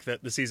 but the fact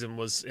that the season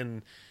was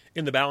in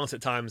the balance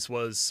at times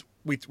was,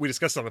 we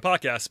discussed it on the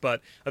podcast,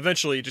 but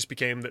eventually it just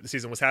became that the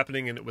season was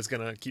happening and it was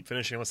going to keep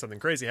finishing unless something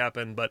crazy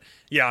happened. But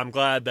yeah, I'm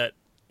glad that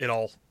it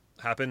all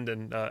happened,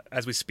 and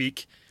as we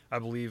speak, I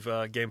believe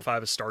Game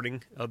 5 is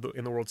starting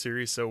in the World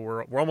Series, so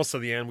we're almost to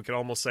the end. We can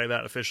almost say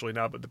that officially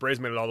now, but the Braves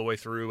made it all the way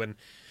through and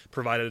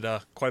provided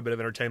quite a bit of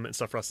entertainment and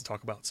stuff for us to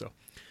talk about. So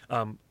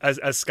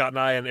as Scott and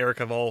I and Eric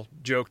have all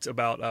joked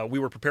about, we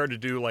were prepared to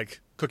do like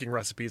cooking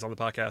recipes on the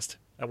podcast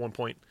at one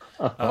point.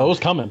 It was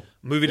coming.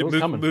 Movie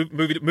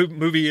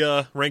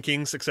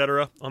rankings,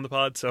 etc. on the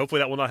pod. So hopefully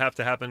that will not have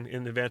to happen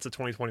in advance of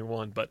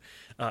 2021, but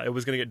it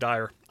was going to get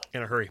dire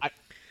in a hurry.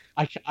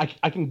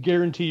 I can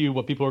guarantee you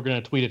what people are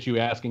going to tweet at you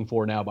asking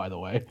for now, by the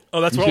way.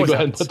 Oh, that's what always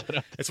happens.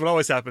 It's what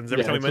always happens.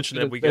 Every time we mention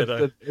it, we get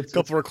a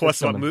couple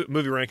requests about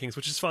movie rankings,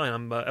 which is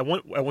fine. I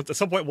want at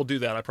some point we'll do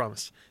that. I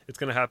promise. It's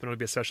going to happen. It'll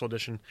be a special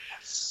edition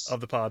of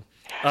the pod.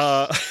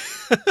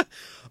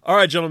 All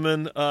right,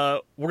 gentlemen.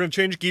 We're going to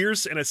change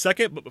gears in a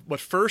second, but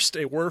first,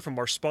 a word from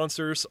our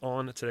sponsors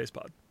on today's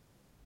pod.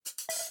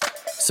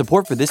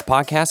 Support for this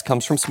podcast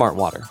comes from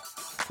Smartwater.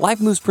 Life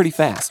moves pretty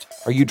fast.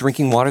 Are you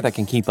drinking water that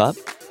can keep up?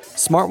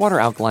 Smartwater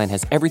Alkaline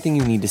has everything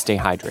you need to stay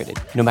hydrated,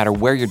 no matter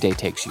where your day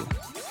takes you.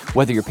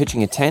 Whether you're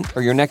pitching a tent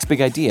or your next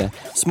big idea,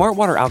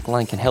 Smartwater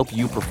Alkaline can help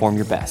you perform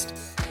your best.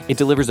 It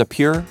delivers a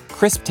pure,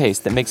 crisp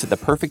taste that makes it the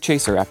perfect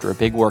chaser after a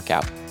big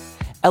workout.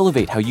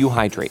 Elevate how you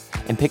hydrate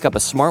and pick up a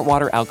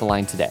Smartwater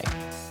Alkaline today.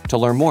 To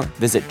learn more,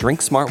 visit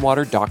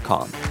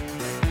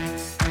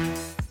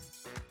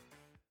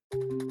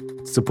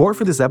drinksmartwater.com. Support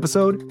for this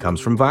episode comes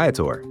from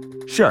Viator.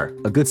 Sure,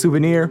 a good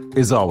souvenir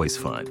is always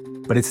fun.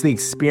 But it's the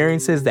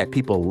experiences that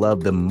people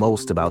love the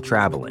most about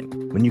traveling.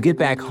 When you get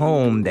back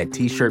home, that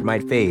t-shirt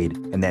might fade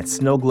and that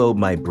snow globe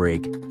might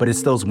break, but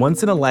it's those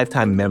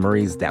once-in-a-lifetime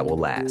memories that will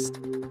last.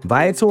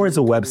 Viator is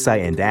a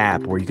website and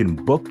app where you can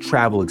book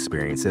travel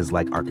experiences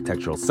like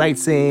architectural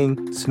sightseeing,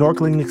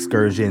 snorkeling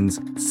excursions,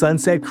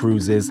 sunset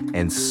cruises,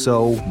 and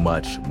so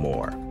much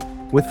more.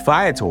 With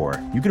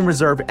Viator, you can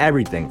reserve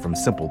everything from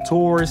simple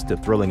tours to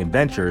thrilling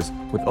adventures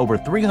with over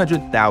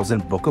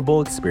 300,000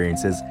 bookable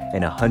experiences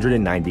in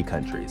 190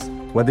 countries.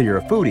 Whether you're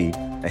a foodie,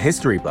 a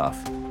history buff,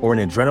 or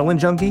an adrenaline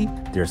junkie,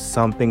 there's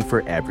something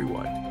for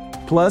everyone.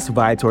 Plus,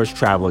 Viator's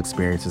travel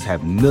experiences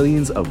have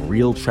millions of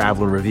real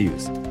traveler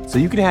reviews, so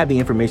you can have the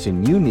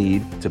information you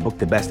need to book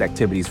the best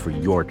activities for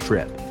your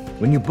trip.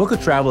 When you book a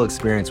travel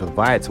experience with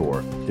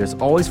Viator, there's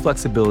always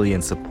flexibility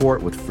and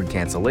support with free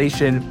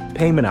cancellation,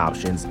 payment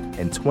options,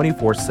 and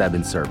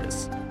 24/7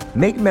 service.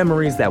 Make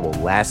memories that will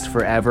last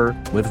forever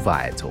with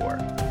Viator.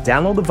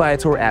 Download the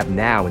Viator app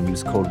now and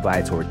use code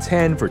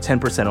Viator10 for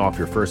 10% off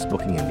your first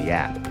booking in the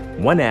app.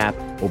 One app,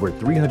 over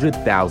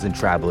 300,000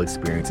 travel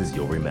experiences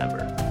you'll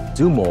remember.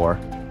 Do more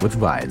with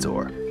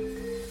Viator.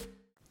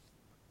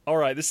 All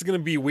right, this is going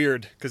to be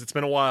weird because it's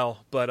been a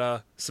while,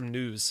 but some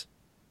news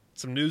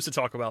to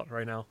talk about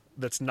right now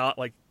that's not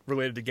like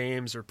related to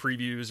games or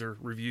previews or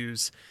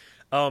reviews.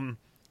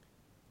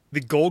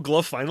 The Gold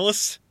Glove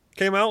finalists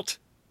came out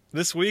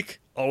this week.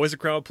 Always a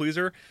crowd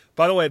pleaser.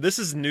 By the way, this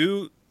is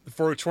new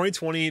for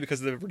 2020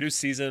 because of the reduced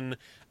season.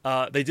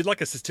 They did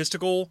like a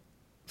statistical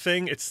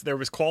thing. There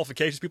was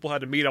qualifications people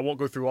had to meet. I won't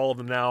go through all of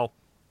them now,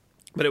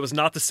 but it was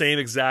not the same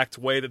exact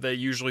way that they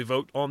usually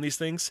vote on these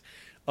things.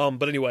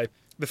 But anyway,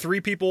 the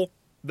 3 people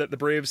that the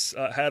Braves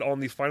had on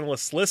the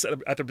finalists list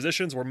at their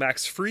positions were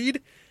Max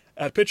Fried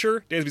at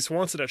pitcher, Dansby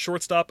Swanson at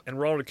shortstop, and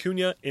Ronald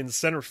Acuna in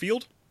center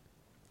field.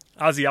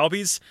 Ozzie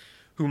Albies,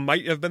 who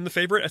might have been the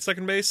favorite at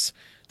second base,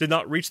 did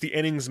not reach the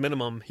innings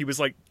minimum. He was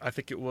like, I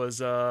think it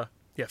was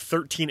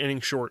 13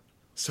 innings short,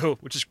 so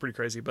which is pretty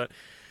crazy. But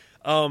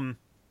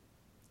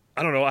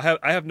I don't know.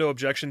 I have no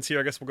objections here.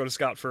 I guess we'll go to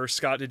Scott first.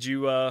 Scott, did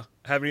you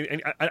have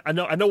any? I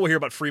know we'll hear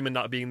about Freeman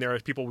not being there.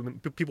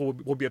 People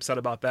will be upset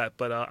about that,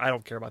 but I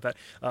don't care about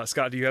that.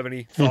 Scott, do you have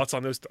any thoughts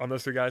on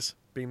those 3 guys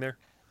being there?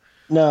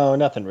 No,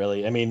 nothing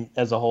really. I mean,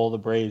 as a whole, the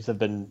Braves have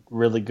been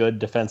really good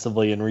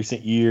defensively in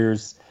recent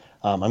years.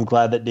 I'm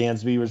glad that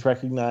Dansby was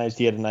recognized.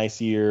 He had a nice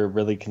year,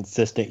 really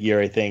consistent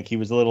year, I think. He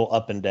was a little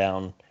up and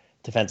down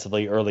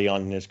defensively early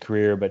on in his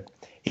career, but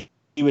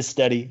he was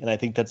steady, and I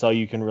think that's all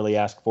you can really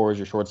ask for as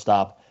your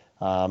shortstop.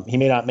 He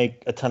may not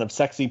make a ton of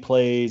sexy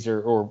plays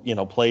or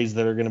plays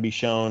that are going to be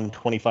shown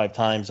 25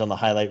 times on the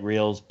highlight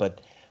reels,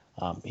 but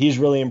he's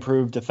really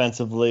improved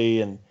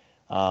defensively, and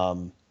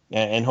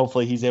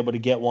hopefully he's able to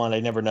get one. I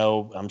never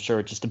know. I'm sure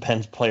it just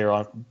depends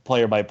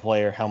player by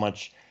player how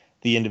much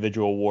the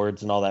individual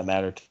awards and all that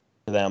matter to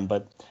them.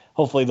 But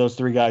hopefully those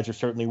three guys are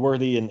certainly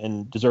worthy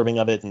and deserving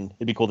of it, and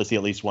it'd be cool to see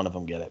at least one of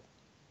them get it.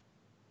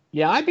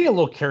 Yeah, I'd be a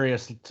little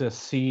curious to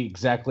see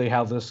exactly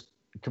how this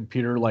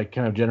computer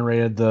kind of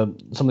generated some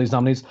of these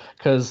nominees,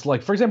 because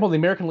for example, the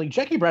American League,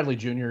 Jackie Bradley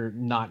Jr.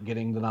 not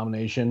getting the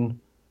nomination.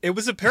 It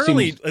was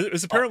apparently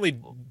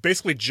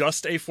basically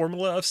just a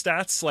formula of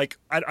stats.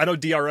 I know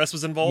DRS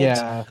was involved.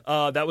 Yeah.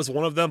 That was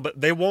one of them,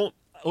 but they won't.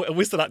 At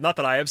least not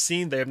that I have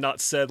seen. They have not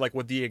said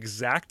what the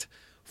exact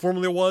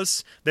formula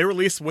was. They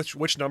released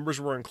which numbers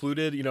were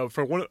included. In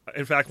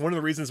fact, one of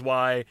the reasons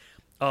why.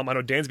 I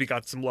know Dansby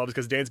got some love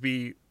because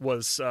Dansby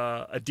was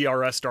a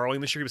DRS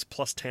darling this year. He was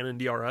plus 10 in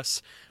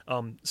DRS.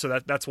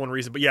 So that's one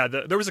reason. But yeah,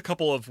 there was a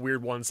couple of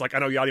weird ones. I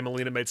know Yadi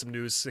Molina made some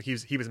news.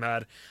 He was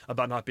mad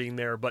about not being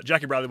there. But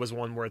Jackie Bradley was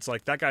one where it's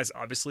that guy's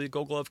obviously a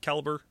Gold Glove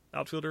caliber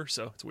outfielder.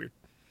 So it's weird.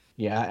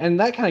 Yeah, and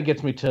that kind of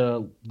gets me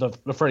to the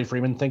Freddie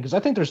Freeman thing, because I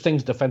think there's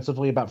things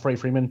defensively about Freddie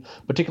Freeman,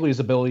 particularly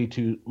his ability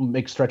to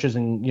make stretches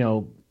and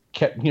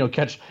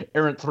catch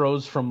errant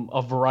throws from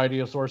a variety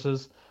of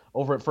sources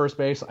over at first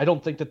base. I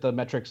don't think that the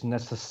metrics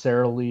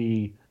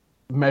necessarily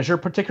measure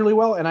particularly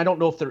well, and I don't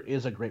know if there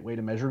is a great way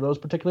to measure those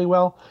particularly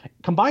well.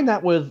 Combine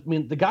that with,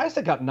 the guys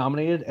that got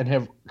nominated and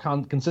have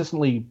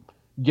consistently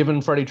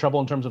given Freddie trouble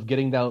in terms of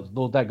getting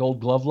that Gold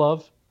Glove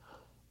love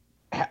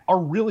are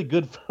really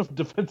good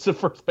defensive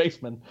first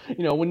basemen.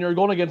 When you're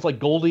going against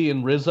Goldie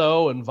and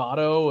Rizzo and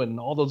Votto and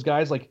all those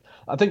guys,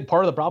 I think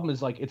part of the problem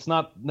is it's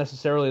not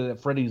necessarily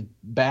that Freddie's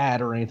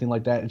bad or anything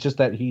like that. It's just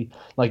that he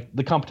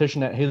the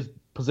competition at his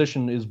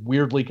position is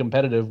weirdly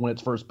competitive when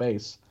it's first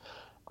base.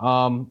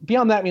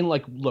 Beyond that,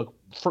 look,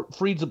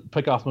 Fried's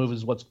pickoff move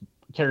is what's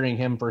carrying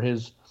him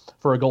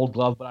for a Gold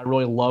Glove, but I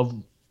really love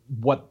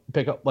what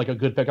a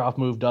good pickoff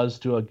move does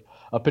to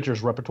a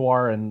pitcher's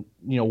repertoire, and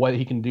what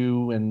he can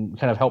do and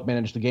kind of help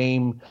manage the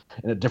game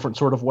in a different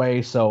sort of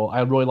way. So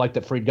I really like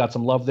that Fried got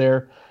some love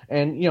there.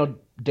 And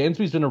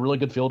Dansby's been a really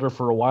good fielder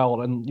for a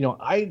while, and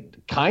I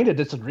kind of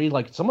disagree.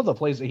 Some of the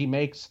plays that he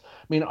makes,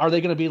 are they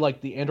going to be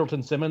like the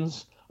Andrelton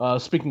Simmons?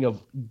 Speaking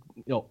of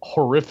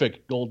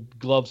horrific Gold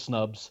Glove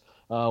snubs,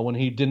 when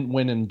he didn't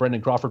win and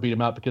Brendan Crawford beat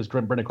him out because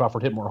Brendan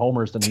Crawford hit more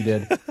homers than he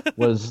did,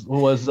 was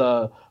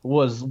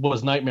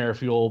nightmare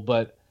fuel.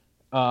 But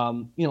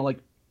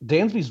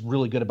Dansby's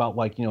really good about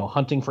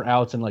hunting for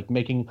outs and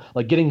making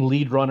getting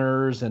lead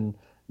runners and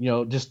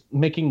just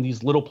making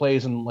these little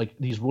plays and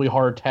these really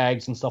hard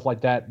tags and stuff like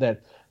that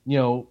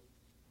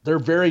they're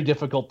very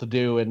difficult to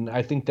do. And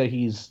I think that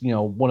he's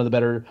one of the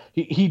better.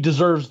 He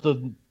deserves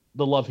the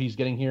love he's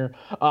getting here.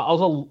 I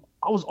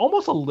was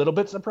almost a little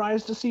bit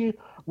surprised to see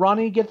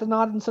Ronnie get the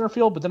nod in center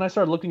field, but then I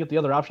started looking at the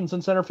other options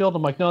in center field.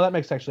 I'm like, no, that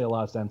makes actually a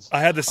lot of sense.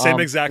 I had the same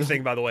exact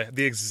thing, by the way.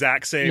 The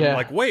exact same.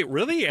 Yeah. Wait,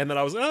 really? And then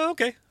I was, oh,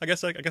 okay. I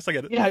guess I get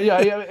it. Yeah.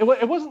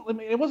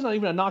 It wasn't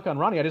even a knock on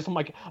Ronnie. I'm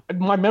like,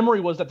 my memory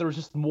was that there was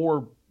just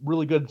more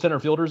really good center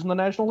fielders in the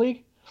National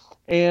League.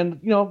 And,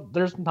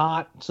 there's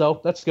not,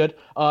 so that's good.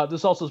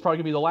 This also is probably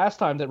going to be the last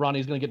time that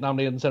Ronnie's going to get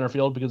nominated in center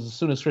field, because as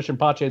soon as Christian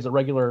Pache is a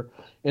regular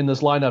in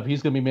this lineup,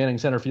 he's going to be manning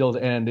center field.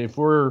 And if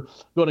we're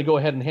going to go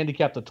ahead and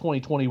handicap the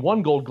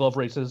 2021 Gold Glove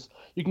races,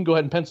 you can go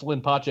ahead and pencil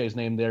in Pache's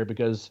name there,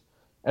 because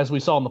as we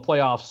saw in the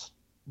playoffs,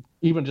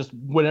 even just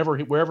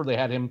wherever they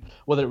had him,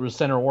 whether it was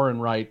center or in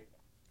right,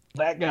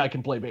 that guy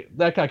can play.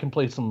 That guy can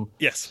play some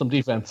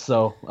defense.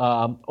 So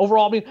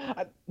overall,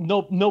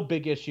 no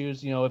big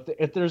issues.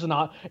 If there's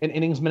an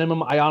innings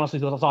minimum, I honestly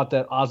thought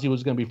that Ozzie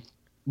was going to be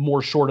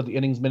more short of the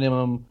innings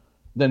minimum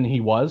than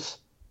he was.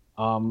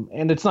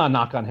 And it's not a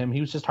knock on him.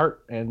 He was just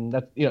hurt, and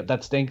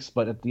that stinks.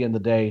 But at the end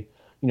of the day,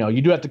 you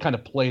do have to kind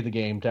of play the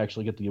game to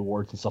actually get the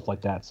awards and stuff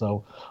like that.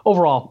 So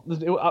overall,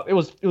 it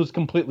was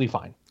completely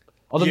fine.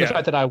 Other than the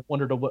fact that I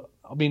wondered,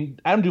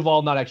 Adam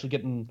Duvall not actually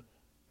getting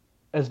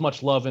as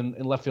much love in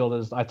left field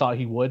as I thought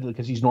he would,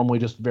 because he's normally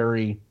just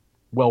very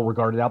well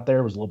regarded out there.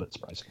 It was a little bit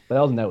surprising, but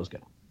other than that, it was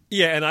good.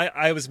 Yeah, and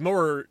I was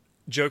more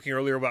joking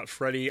earlier about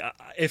Freddie.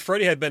 If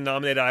Freddie had been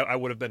nominated, I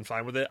would have been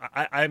fine with it.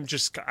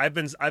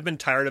 I've been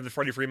tired of the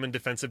Freddie Freeman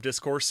defensive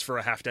discourse for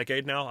a half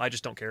decade now. I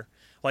just don't care.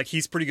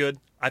 He's pretty good.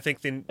 I think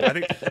the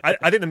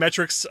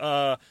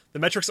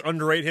metrics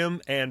underrate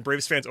him, and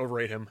Braves fans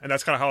overrate him, and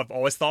that's kind of how I've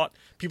always thought.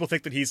 People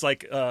think that he's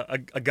a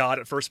god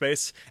at first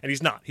base, and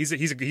he's not. He's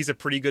a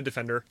pretty good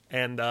defender,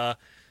 and I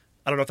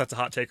don't know if that's a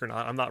hot take or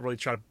not. I'm not really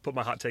trying to put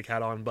my hot take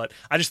hat on, but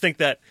I just think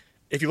that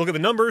if you look at the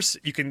numbers,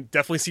 you can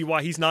definitely see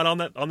why he's not on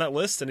that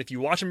list. And if you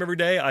watch him every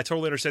day, I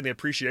totally understand the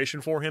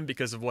appreciation for him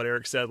because of what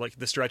Eric said,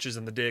 the stretches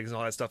and the digs and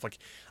all that stuff.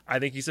 I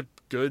think he's a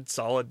good,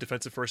 solid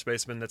defensive first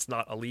baseman that's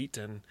not elite,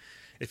 and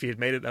if he had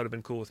made it, that would have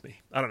been cool with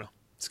me. I don't know.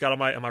 Scott,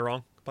 am I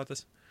wrong about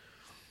this?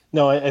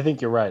 No, I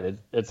think you're right.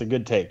 It's a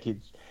good take.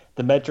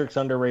 The metrics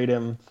underrate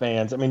him.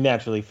 Fans, I mean,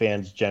 naturally,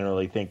 fans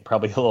generally think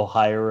probably a little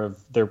higher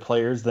of their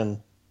players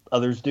than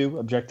others do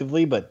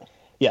objectively. But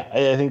yeah,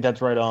 I think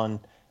that's right on.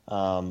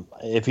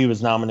 If he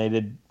was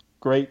nominated,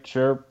 great,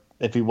 sure.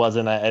 If he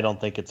wasn't, I don't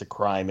think it's a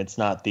crime. It's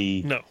not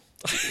the No.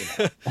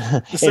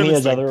 And he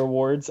has other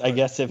awards, I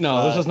guess. If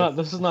no, this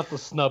is not the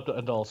snub to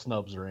adult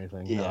snubs or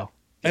anything. Yeah. No.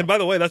 And by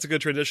the way, that's a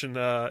good tradition.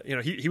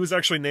 He was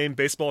actually named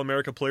Baseball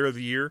America Player of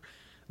the Year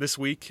this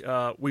week.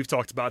 We've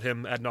talked about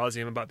him ad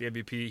nauseum about the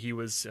MVP.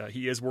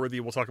 He is worthy.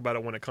 We'll talk about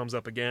it when it comes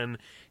up again.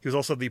 He was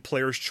also the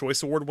Players'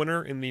 Choice Award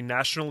winner in the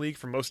National League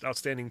for Most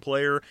Outstanding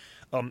Player.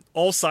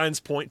 All signs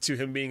point to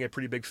him being a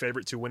pretty big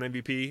favorite to win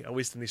MVP, at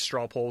least in these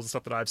straw polls and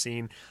stuff that I've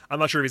seen. I'm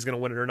not sure if he's going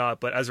to win it or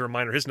not, but as a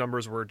reminder, his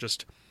numbers were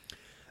just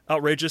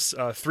outrageous.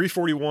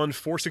 341,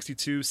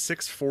 462,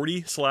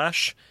 640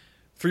 slash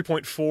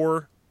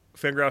 3.4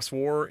 Fangraphs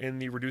WAR in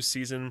the reduced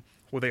season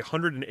with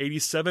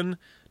 187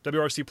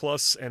 WRC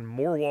plus and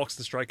more walks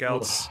than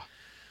strikeouts.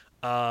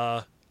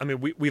 I mean,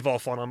 we've all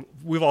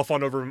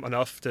fawned over him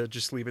enough to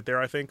just leave it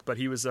there, I think. But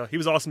he was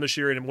awesome this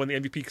year, and when the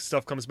MVP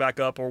stuff comes back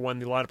up or when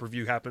the lineup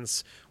review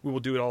happens, we will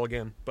do it all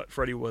again. But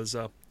Freddie was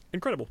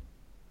incredible.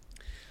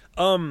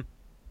 All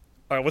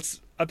right,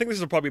 I think this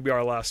will probably be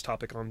our last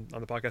topic on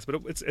the podcast,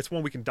 but it's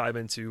one we can dive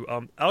into.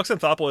 Alex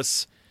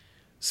Anthopoulos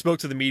spoke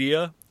to the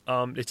media,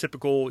 a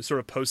typical sort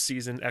of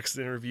postseason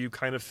exit interview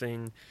kind of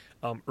thing,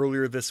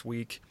 earlier this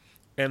week.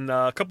 And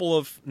a couple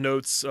of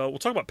notes. We'll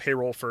talk about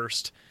payroll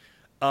first.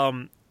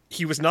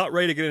 He was not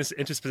ready to get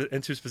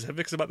into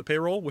specifics about the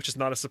payroll, which is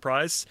not a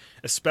surprise,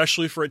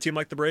 especially for a team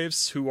like the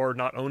Braves, who are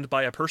not owned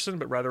by a person,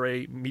 but rather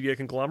a media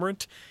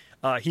conglomerate.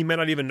 He may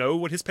not even know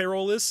what his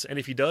payroll is, and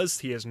if he does,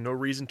 he has no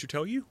reason to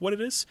tell you what it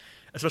is,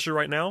 especially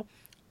right now.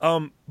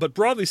 But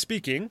broadly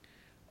speaking,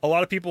 a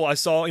lot of people I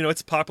saw,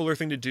 it's a popular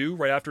thing to do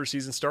right after a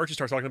season starts. You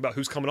start talking about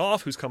who's coming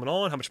off, who's coming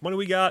on, how much money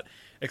we got,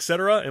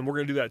 etc., and we're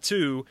going to do that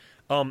too.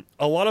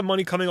 A lot of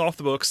money coming off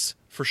the books,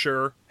 for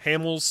sure.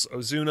 Hamels,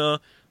 Ozuna,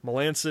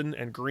 Melanson,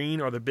 and Green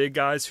are the big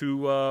guys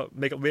who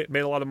made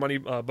a lot of money.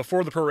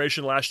 Before the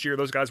proration last year,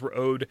 those guys were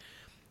owed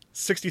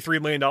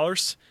 $63 million,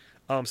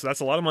 so that's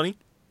a lot of money.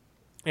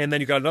 And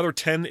then you got another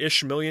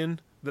 10-ish million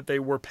that they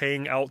were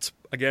paying out,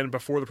 again,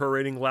 before the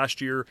prorating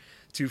last year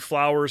to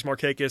Flowers,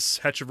 Markakis,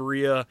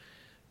 Hechavarria,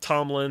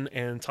 Tomlin,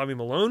 and Tommy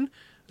Malone.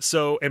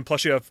 So, and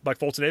plus you have Mike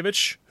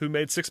Foltynewicz, who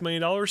made $6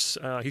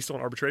 million. He's still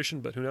in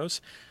arbitration, but who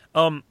knows?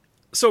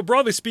 So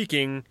broadly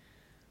speaking,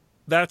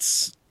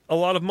 that's a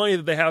lot of money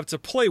that they have to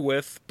play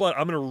with, but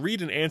I'm going to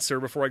read an answer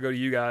before I go to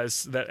you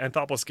guys that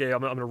Anthopoulos gave.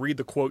 I'm going to read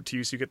the quote to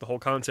you so you get the whole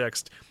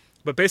context.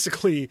 But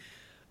basically,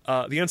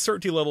 the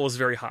uncertainty level is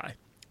very high.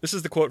 This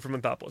is the quote from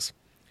Anthopoulos.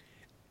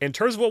 In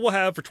terms of what we'll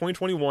have for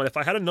 2021, if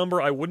I had a number,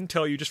 I wouldn't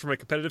tell you just from a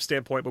competitive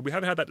standpoint, but we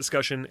haven't had that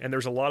discussion, and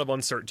there's a lot of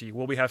uncertainty.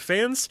 Will we have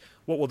fans?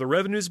 What will the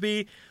revenues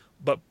be?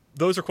 But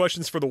those are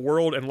questions for the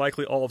world and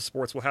likely all of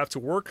sports. We'll have to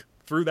work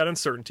through that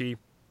uncertainty,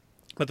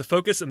 but the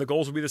focus and the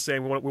goals will be the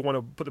same. We want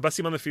to put the best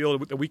team on the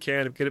field that we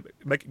can, get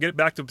it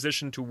back to a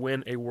position to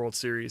win a World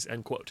Series,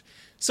 end quote.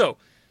 So,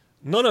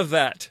 none of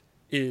that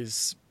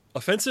is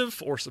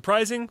offensive or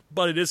surprising,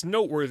 but it is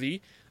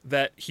noteworthy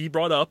that he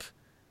brought up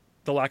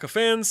the lack of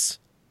fans,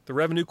 the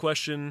revenue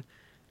question,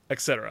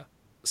 etc.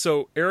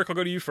 So, Eric, I'll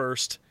go to you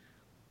first.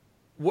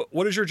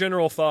 What is your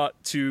general thought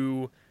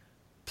to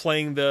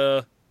playing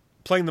the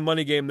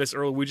money game this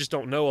early? We just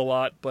don't know a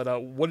lot,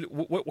 but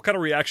what kind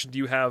of reaction do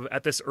you have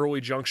at this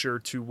early juncture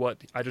to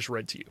what I just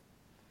read to you?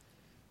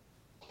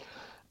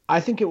 I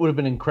think it would have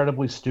been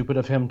incredibly stupid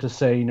of him to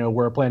say,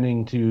 we're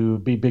planning to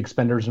be big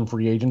spenders in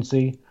free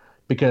agency,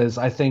 because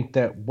I think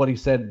that what he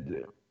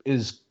said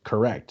is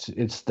correct.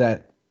 It's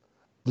that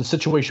the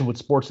situation with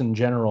sports in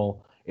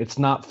general, it's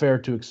not fair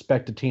to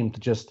expect a team to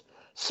just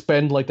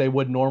spend like they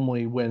would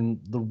normally,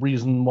 when the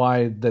reason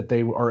why that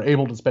they are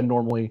able to spend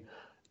normally,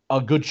 a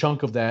good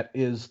chunk of that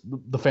is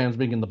the fans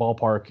being in the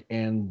ballpark,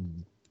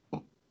 and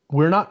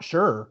we're not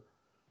sure.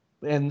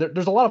 And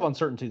there's a lot of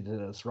uncertainty to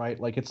this, right?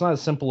 Like, it's not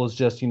as simple as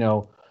just,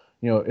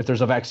 if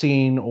there's a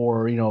vaccine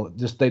or,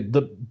 just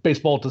the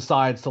baseball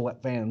decides to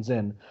let fans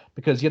in,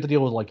 because you have to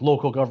deal with like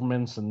local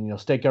governments and,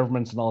 state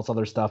governments and all this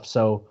other stuff.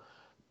 So,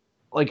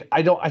 like,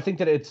 I think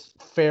that it's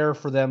fair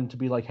for them to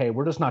be like, hey,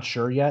 we're just not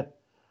sure yet.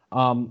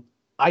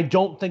 I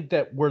don't think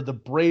that where the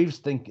Braves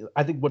think,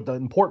 I think what the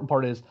important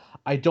part is,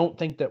 I don't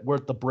think that where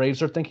the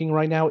Braves are thinking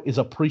right now is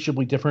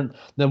appreciably different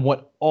than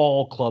what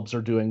all clubs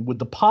are doing, with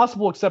the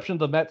possible exception of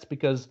the Mets,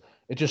 because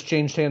it just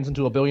changed hands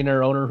into a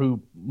billionaire owner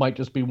who might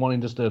just be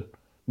wanting just to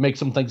make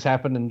some things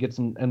happen and get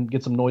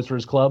some noise for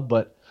his club.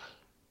 But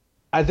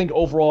I think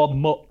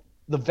overall,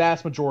 the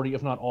vast majority,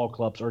 if not all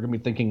clubs, are going to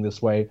be thinking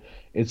this way.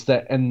 It's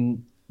that,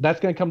 and that's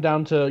going to come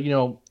down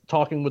to,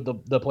 talking with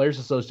the Players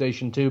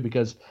Association too,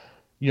 because,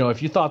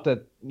 if you thought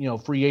that,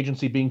 free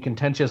agency being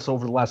contentious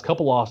over the last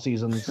couple off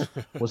seasons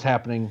was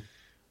happening,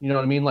 you know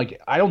what I mean?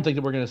 Like, I don't think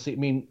that we're going to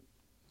see,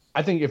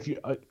 I think if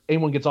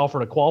anyone gets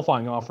offered a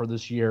qualifying offer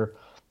this year,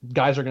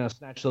 guys are going to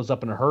snatch those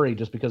up in a hurry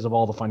just because of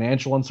all the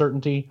financial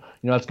uncertainty.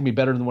 That's going to be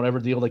better than whatever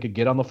deal they could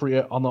get on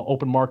the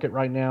open market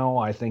right now.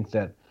 I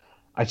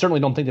certainly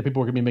don't think that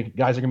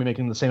guys are going to be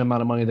making the same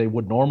amount of money they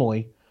would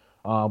normally.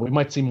 We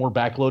might see more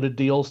backloaded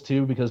deals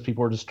too, because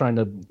people are just trying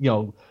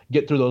to,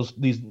 get through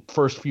these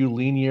first few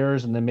lean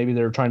years, and then maybe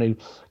they're trying to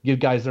give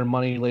guys their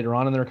money later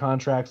on in their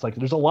contracts. Like,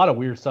 there's a lot of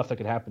weird stuff that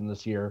could happen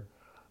this year,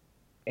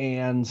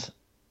 and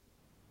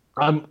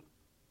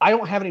I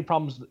don't have any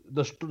problems.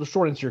 The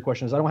short answer to your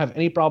question is I don't have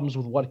any problems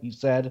with what he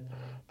said,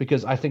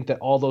 because I think that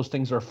all those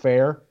things are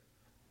fair.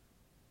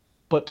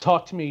 But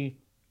talk to me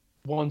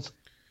once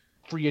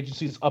free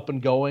agency is up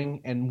and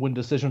going and when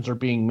decisions are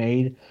being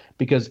made,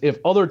 because if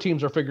other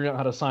teams are figuring out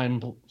how to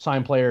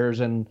sign players,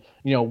 and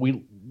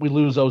we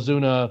lose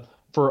Ozuna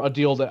for a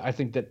deal that I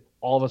think that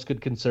all of us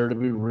could consider to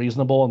be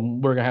reasonable,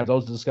 and we're gonna have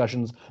those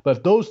discussions. But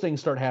if those things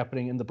start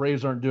happening and the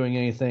Braves aren't doing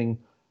anything,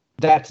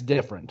 that's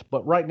different.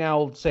 But right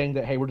now, saying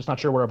that, hey, we're just not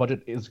sure what our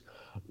budget is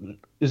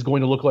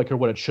going to look like or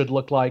what it should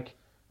look like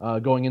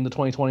going into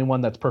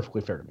 2021, that's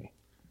perfectly fair to me.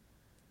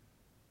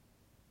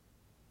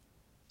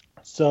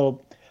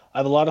 So I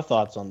have a lot of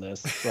thoughts on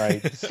this,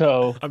 right?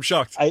 So I'm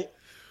shocked.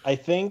 I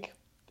think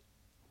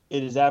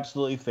it is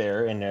absolutely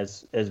fair, and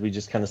as we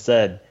just kind of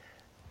said,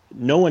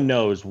 no one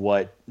knows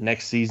what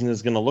next season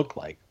is going to look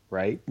like,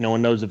 right? No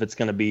one knows if it's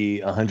going to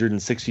be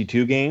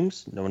 162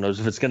 games. No one knows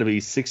if it's going to be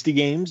 60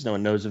 games. No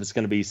one knows if it's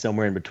going to be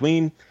somewhere in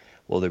between.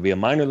 Will there be a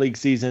minor league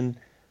season?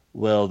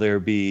 Will there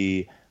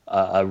be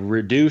a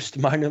reduced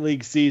minor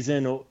league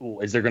season?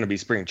 Is there going to be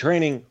spring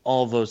training?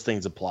 All of those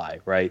things apply,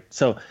 right?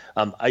 So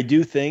I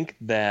do think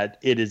that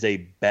it is a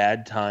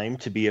bad time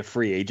to be a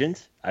free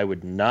agent. I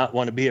would not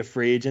want to be a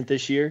free agent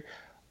this year,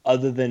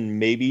 other than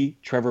maybe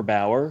Trevor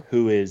Bauer,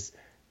 who is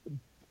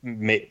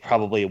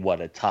probably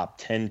a top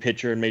 10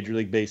 pitcher in Major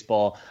League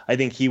Baseball. I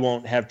think he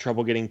won't have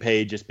trouble getting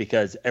paid just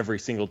because every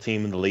single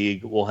team in the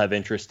league will have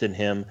interest in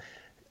him.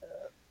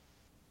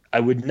 I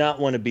would not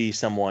want to be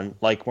someone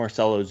like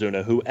Marcell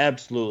Ozuna, who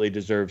absolutely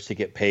deserves to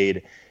get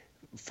paid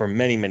for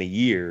many, many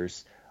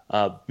years,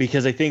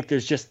 because I think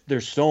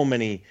there's so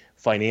many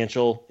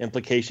financial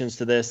implications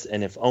to this.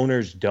 And if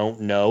owners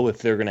don't know if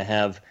they're going to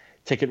have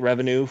ticket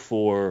revenue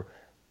for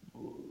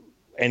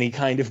any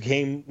kind of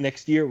game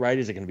next year, right?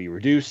 Is it going to be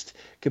reduced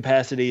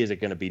capacity? Is it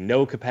going to be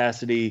no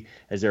capacity?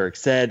 As Eric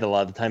said, a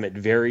lot of the time it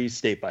varies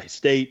state by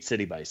state,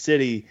 city by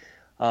city.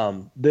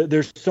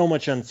 There's so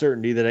much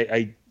uncertainty that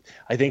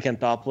I think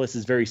Anthopoulos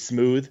is very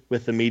smooth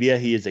with the media.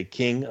 He is a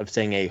king of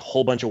saying a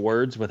whole bunch of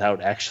words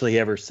without actually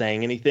ever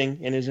saying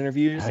anything in his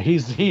interviews.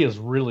 He is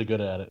really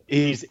good at it.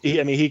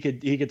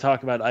 He could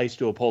talk about ice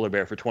to a polar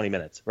bear for 20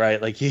 minutes,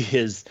 right? Like he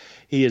is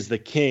the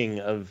king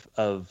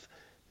of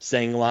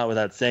saying a lot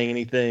without saying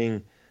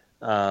anything.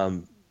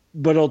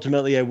 But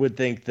ultimately, I would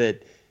think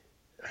that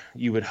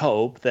you would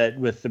hope that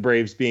with the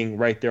Braves being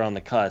right there on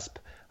the cusp,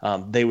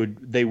 they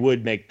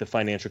would make the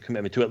financial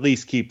commitment to at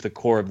least keep the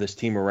core of this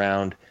team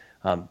around.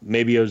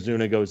 Maybe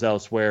Ozuna goes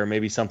elsewhere,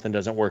 maybe something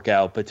doesn't work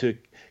out, but to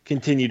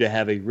continue to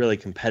have a really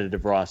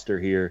competitive roster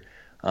here,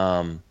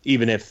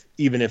 even if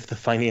the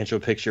financial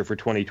picture for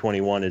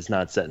 2021 is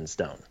not set in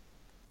stone.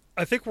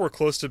 I think we're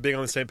close to being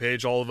on the same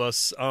page, all of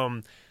us.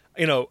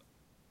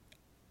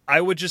 I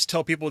would just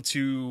tell people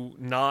to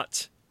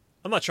not.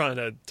 I'm not trying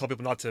to tell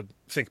people not to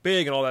think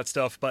big and all that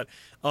stuff, but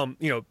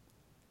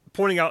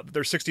pointing out that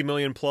there's 60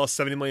 million plus,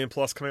 70 million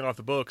plus coming off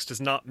the books does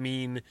not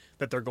mean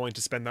that they're going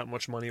to spend that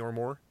much money or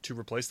more to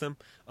replace them,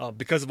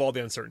 because of all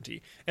the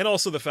uncertainty, and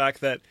also the fact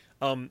that,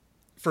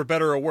 for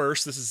better or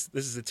worse, this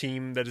is a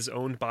team that is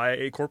owned by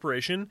a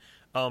corporation.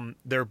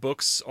 Their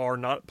books are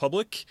not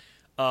public.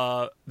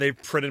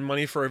 They've printed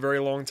money for a very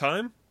long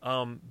time,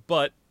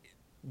 but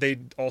they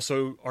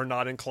also are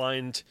not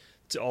inclined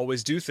to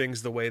always do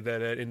things the way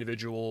that an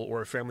individual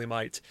or a family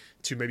might,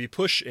 to maybe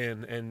push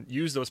in and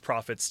use those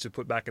profits to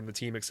put back in the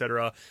team,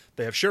 etc.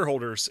 They have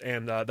shareholders,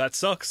 and that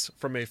sucks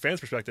from a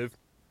fan's perspective.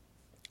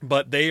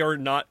 But they are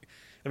not.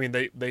 I mean,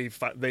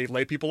 they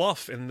lay people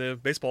off in the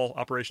baseball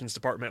operations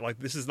department. Like,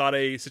 this is not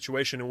a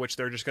situation in which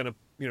they're just going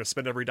to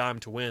spend every dime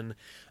to win.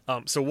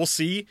 So we'll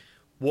see.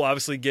 We'll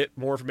obviously get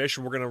more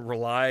information. We're going to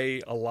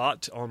rely a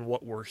lot on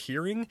what we're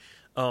hearing.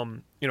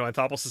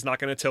 Anthopoulos is not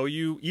going to tell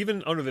you,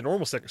 even under the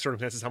normal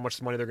circumstances, how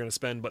much money they're going to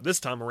spend. But this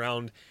time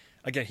around,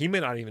 again, he may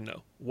not even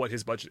know what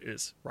his budget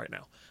is right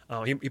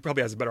now. He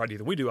probably has a better idea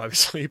than we do,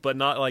 obviously, but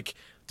not like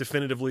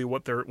definitively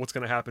what's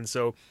going to happen.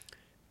 So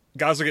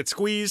guys will get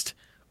squeezed.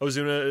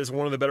 Ozuna is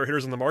one of the better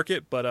hitters on the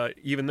market, but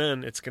even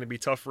then, it's going to be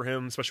tough for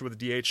him, especially with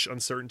the DH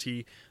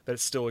uncertainty that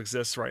still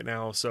exists right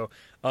now. So,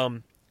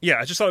 yeah,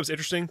 I just thought it was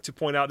interesting to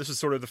point out this is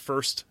sort of the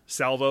first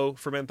salvo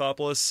from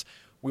Anthopoulos.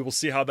 We will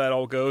see how that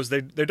all goes. They're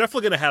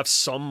definitely going to have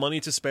some money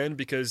to spend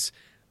because,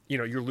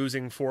 you're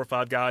losing 4 or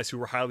 5 guys who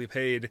were highly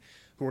paid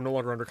who are no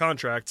longer under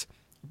contract.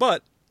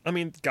 But, I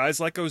mean, guys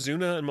like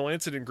Ozuna and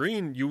Melancon and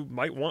Green, you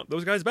might want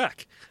those guys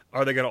back.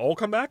 Are they going to all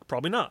come back?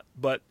 Probably not.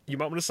 But you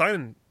might want to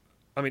sign.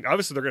 I mean,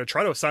 obviously they're going to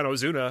try to sign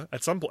Ozuna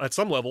at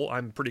some level.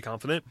 I'm pretty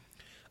confident.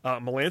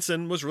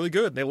 Melanson was really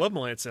good. They love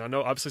Melanson. I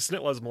know obviously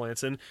Snit loves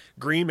Melanson.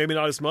 Green, maybe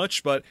not as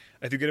much, but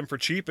if you get him for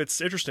cheap,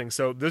 it's interesting.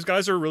 So those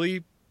guys are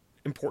really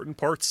important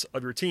parts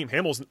of your team.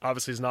 Hamels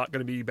obviously is not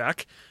going to be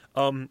back.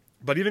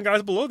 But even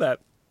guys below that,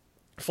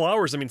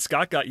 Flowers, I mean,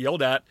 Scott got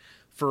yelled at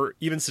for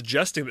even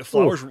suggesting that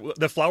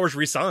Flowers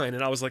resign,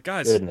 and I was like,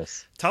 guys,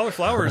 Goodness. Tyler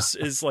Flowers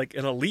is like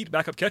an elite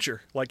backup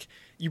catcher. Like,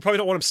 you probably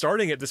don't want him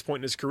starting at this point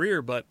in his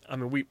career, but I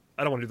mean,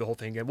 I don't want to do the whole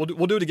thing again.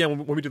 We'll do it again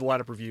when we do the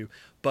lineup review.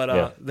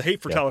 But the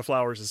hate for Tyler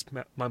Flowers is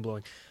mind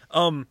blowing.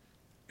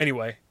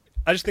 Anyway,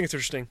 I just think it's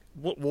interesting.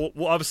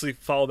 We'll obviously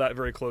follow that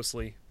very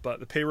closely, but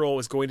the payroll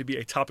is going to be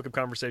a topic of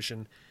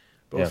conversation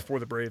both for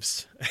the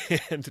Braves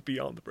and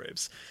beyond the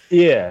Braves.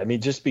 Yeah, I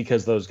mean, just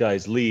because those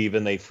guys leave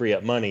and they free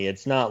up money,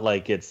 it's not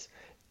like it's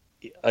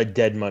a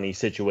dead money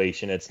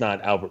situation. It's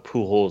not Albert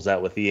Pujols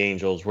out with the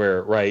Angels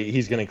where, right,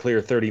 he's going to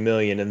clear $30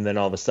 million and then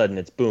all of a sudden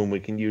it's boom, we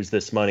can use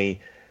this money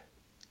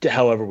to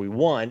however we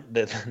want.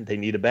 That they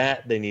need a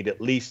bat, they need at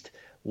least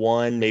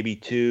one, maybe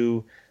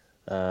two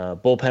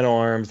bullpen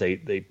arms. They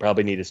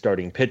probably need a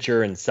starting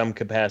pitcher in some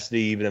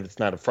capacity, even if it's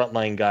not a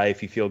frontline guy.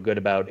 If you feel good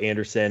about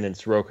Anderson and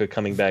Soroka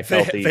coming back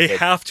healthy, they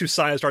have to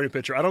sign a starting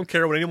pitcher. I don't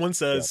care what anyone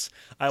says.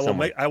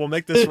 Yeah, I will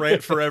make this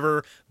rant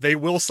forever. They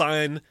will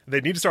sign.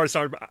 They need to start a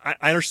starting.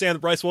 I understand that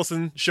Bryce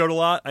Wilson showed a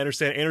lot. I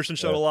understand Anderson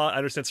showed a lot. I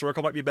understand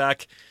Soroka might be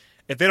back.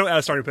 If they don't add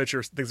a starting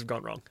pitcher, things have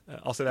gone wrong.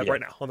 I'll say that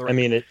right now on the record. I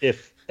mean,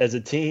 if as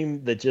a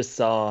team that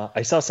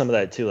I saw some of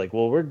that too. Like,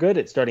 well, we're good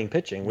at starting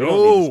pitching. We don't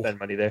need to spend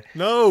money there.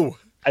 No.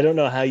 I don't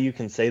know how you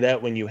can say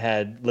that when you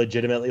had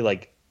legitimately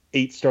like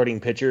 8 starting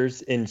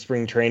pitchers in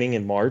spring training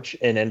in March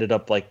and ended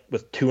up like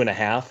with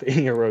 2.5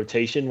 in your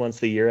rotation once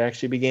the year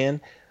actually began.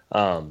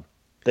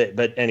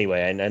 But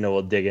anyway, I know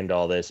we'll dig into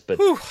all this, but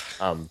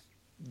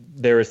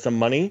there is some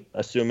money,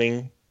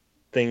 assuming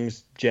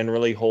things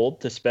generally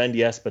hold, to spend,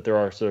 yes, but there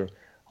are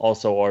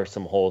also are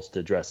some holes to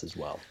address as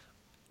well.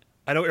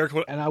 I know Eric,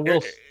 and I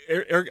will.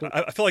 Eric,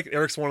 I feel like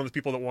Eric's one of the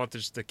people that want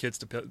the kids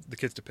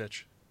to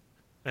pitch.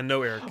 And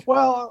no, Eric.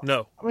 Well,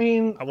 no. I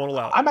mean, I won't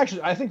allow it.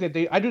 I think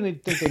that I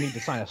think they need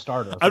to sign a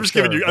starter. I'm just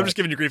giving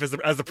you grief as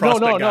the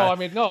prospect guy. No. I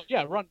mean, no.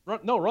 Yeah, run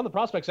the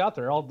prospects out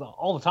there all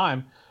the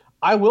time.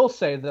 I will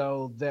say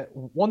though that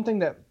one thing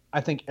that I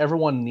think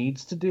everyone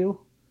needs to do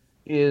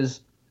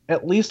is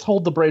at least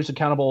hold the Braves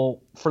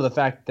accountable for the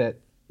fact that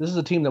this is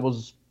a team that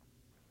was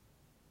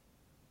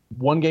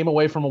one game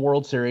away from a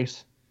World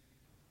Series,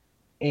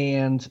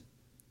 and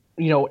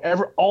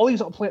all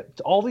these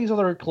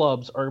other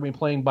clubs are going to be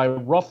playing by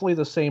roughly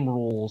the same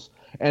rules,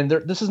 and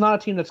this is not a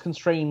team that's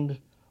constrained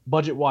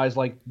budget-wise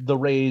like the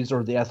Rays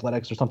or the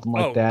Athletics or something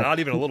like that. Not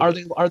even a little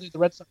bit. Are they the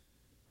Red Sox?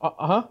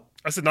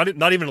 I said not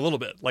even a little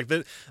bit. Like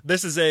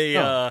this is a.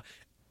 No.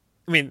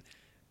 I mean,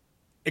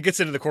 it gets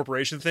into the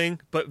corporation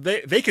thing, but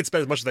they could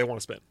spend as much as they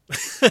want to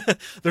spend.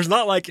 There's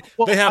not like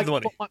they have the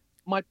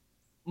money.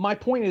 My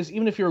point is,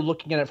 even if you're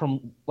looking at it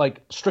from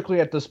like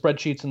strictly at the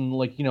spreadsheets and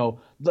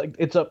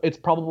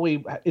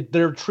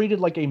they're treated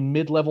like a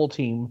mid-level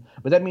team,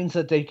 but that means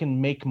that they can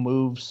make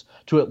moves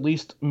to at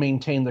least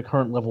maintain the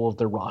current level of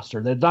their roster.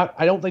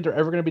 I don't think they're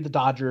ever going to be the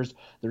Dodgers.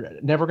 They're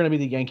never going to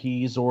be the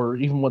Yankees, or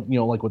even what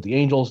the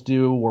Angels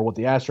do or what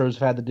the Astros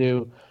have had to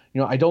do.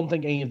 I don't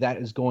think any of that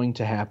is going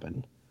to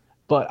happen.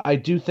 But I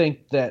do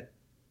think that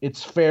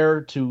it's fair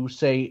to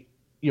say,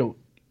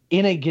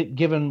 in a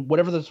given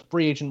whatever this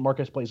free agent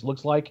marketplace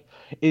looks like,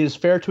 it is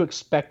fair to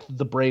expect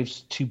the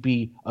Braves to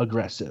be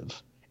aggressive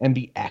and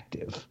be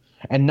active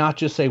and not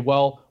just say,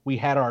 well, we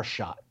had our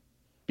shot.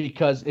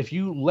 Because if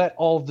you let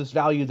all of this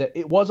value that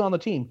it was on the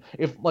team,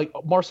 if like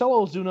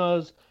Marcelo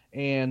Ozuna's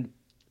and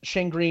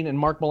Shane Green and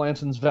Mark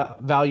Melanson's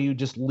value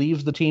just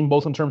leaves the team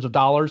both in terms of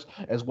dollars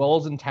as well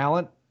as in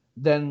talent,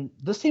 then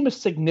this team is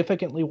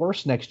significantly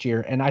worse next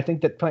year. And I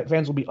think that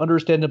fans will be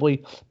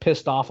understandably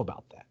pissed off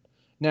about that.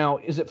 Now,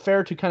 is it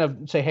fair to kind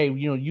of say, hey,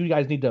 you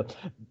guys need to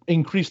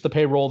increase the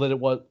payroll that it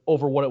was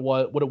over what it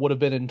would have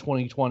been in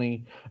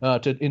 2020 in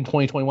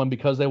 2021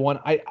 because they won?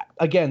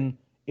 Again,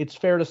 it's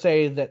fair to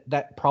say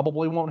that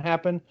probably won't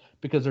happen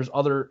because there's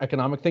other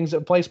economic things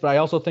in place. But I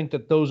also think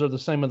that those are the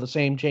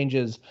same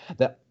changes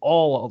that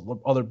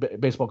all other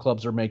baseball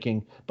clubs are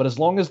making. But as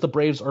long as the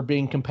Braves are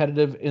being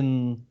competitive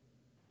in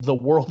the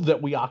world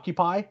that we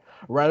occupy,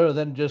 rather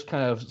than just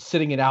kind of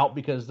sitting it out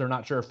because they're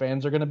not sure if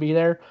fans are going to be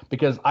there,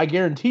 because I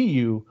guarantee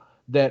you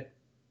that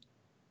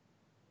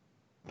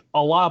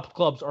a lot of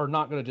clubs are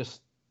not going to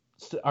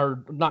sit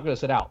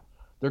out.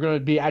 They're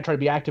going to try to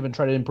be active and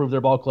try to improve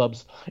their ball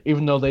clubs,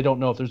 even though they don't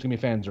know if there's going to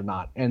be fans or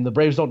not. And the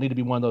Braves don't need to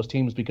be one of those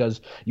teams because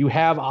you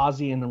have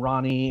Ozzie and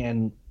Ronnie,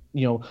 and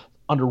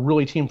under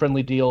really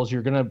team-friendly deals,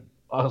 you're going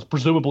to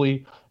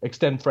presumably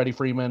extend Freddie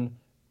Freeman.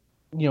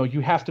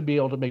 You have to be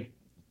able to make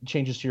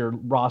changes to your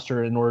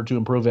roster in order to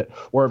improve it,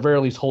 or at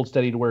very least hold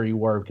steady to where you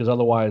were, because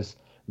otherwise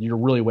you're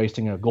really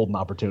wasting a golden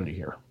opportunity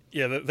here.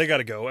 Yeah, they got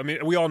to go. I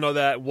mean, we all know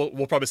that.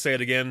 We'll probably say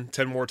it again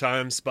 10 more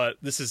times, but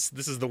this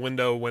is the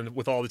window when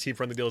with all the team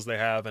friendly deals they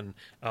have, and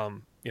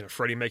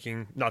Freddie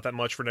making not that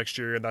much for next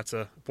year, and that's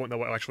a point that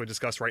we'll actually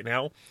discuss right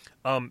now,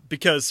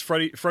 because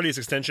Freddie's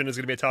extension is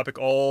going to be a topic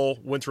all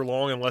winter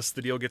long unless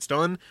the deal gets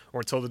done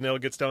or until the deal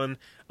gets done.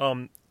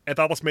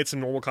 Anthopoulos made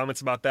some normal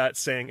comments about that,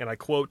 saying, and I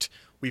quote,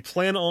 "We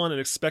plan on and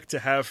expect to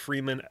have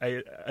Freeman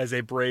as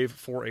a Brave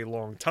for a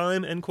long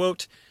time," end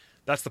quote.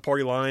 That's the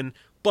party line,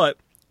 but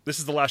this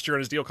is the last year on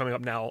his deal coming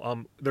up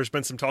now. There's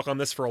been some talk on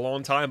this for a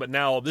long time, but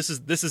now this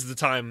is the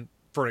time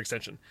for an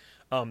extension.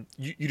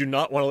 You do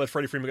not want to let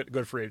Freddie Freeman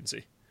go to free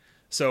agency.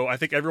 So I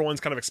think everyone's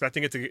kind of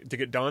expecting it to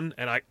get done,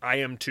 and I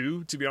am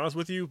too, to be honest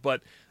with you,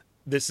 but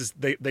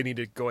they need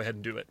to go ahead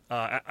and do it.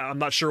 I'm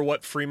not sure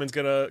what Freeman's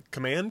going to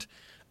command.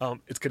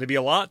 It's going to be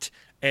a lot,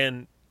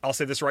 and I'll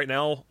say this right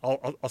now.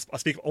 I'll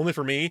speak only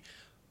for me.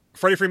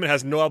 Freddie Freeman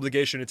has no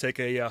obligation to take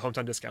a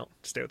hometown discount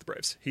to stay with the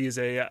Braves. He's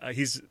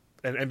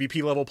an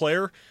MVP level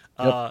player.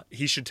 Yep.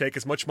 He should take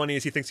as much money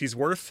as he thinks he's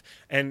worth.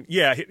 And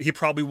yeah, he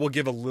probably will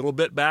give a little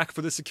bit back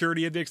for the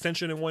security of the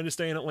extension and wanting to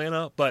stay in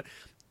Atlanta, but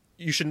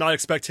you should not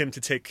expect him to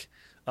take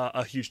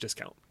a huge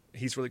discount.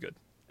 He's really good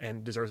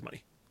and deserves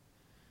money.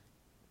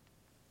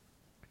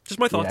 Just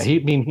my thoughts.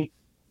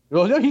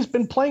 Yeah, he's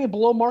been playing at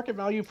below market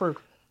value for,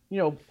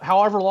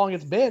 however long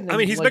it's been. I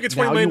mean, he's making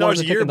 $20 million a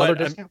year,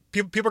 but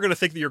people are going to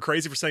think that you're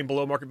crazy for saying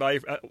below market value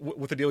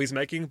with the deal he's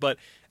making. But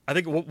I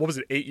think, what was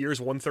it, 8 years,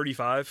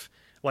 135?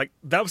 Like,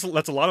 that's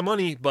a lot of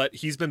money, but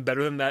he's been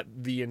better than that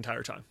the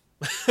entire time.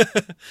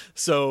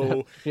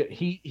 So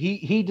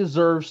he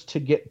deserves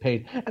to get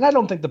paid. And I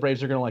don't think the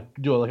Braves are going to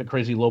do a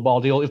crazy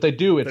lowball deal. If they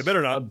do, they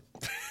better not.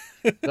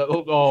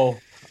 Go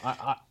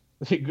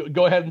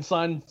ahead and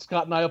sign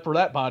Scott and I up for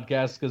that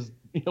podcast, because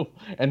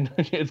and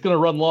it's going to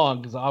run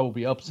long because I will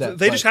be upset.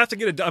 They just have to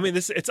get it done. I mean,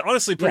 it's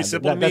honestly pretty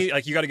simple to me.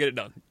 Like, you got to get it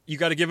done. You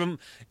got to give him.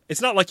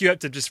 It's not like you have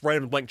to just write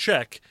him a blank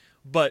check,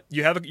 but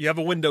you have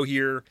a window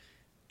here,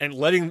 and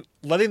letting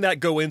that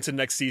go into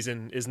next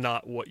season is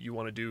not what you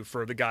want to do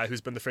for the guy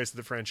who's been the face of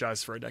the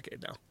franchise for a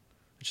decade now.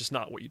 It's just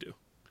not what you do.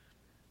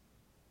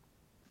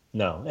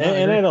 No,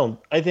 and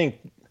I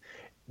think,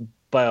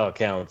 by all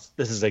accounts,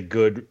 this is a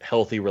good,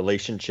 healthy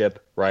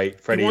relationship, right?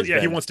 Freddie,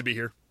 he wants to be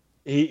here.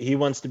 He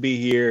wants to be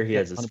here. He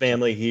has his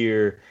family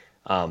here.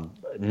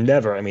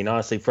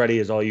 Honestly, Freddie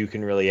is all you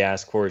can really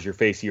ask for as your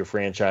face of your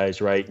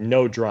franchise, right?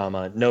 No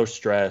drama, no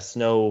stress,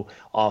 no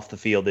off the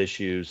field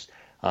issues.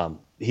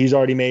 He's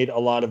already made a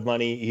lot of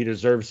money. He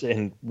deserves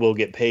and will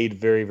get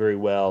paid very, very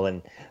well.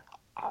 And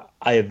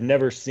I have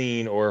never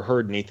seen or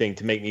heard anything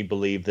to make me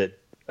believe that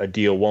a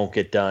deal won't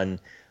get done.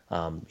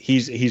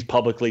 He's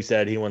publicly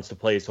said he wants to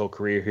play his whole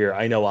career here.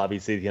 I know,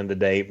 obviously, at the end of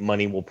the day,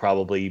 money will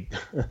probably,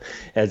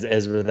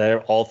 as with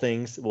all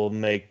things, will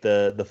make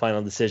the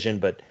final decision.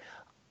 But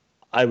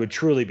I would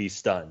truly be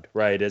stunned,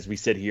 right, as we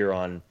sit here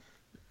on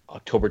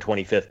October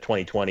 25th,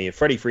 2020. If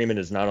Freddie Freeman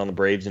is not on the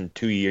Braves in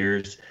 2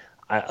 years,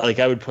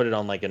 I would put it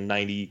on like a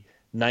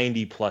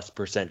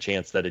 90+%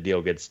 chance that a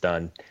deal gets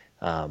done.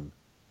 I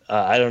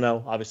don't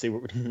know. Obviously,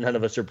 none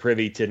of us are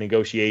privy to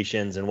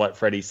negotiations and what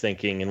Freddie's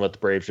thinking and what the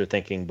Braves are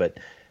thinking, but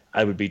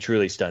I would be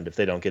truly stunned if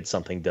they don't get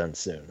something done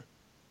soon.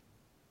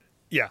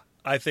 Yeah,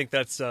 I think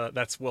that's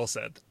well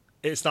said.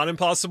 It's not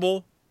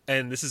impossible,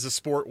 and this is a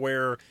sport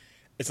where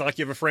it's not like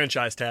you have a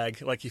franchise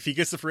tag. Like, if he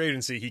gets the free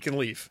agency, he can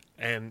leave,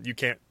 and you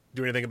can't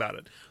do anything about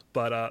it.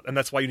 But and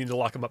that's why you need to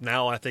lock him up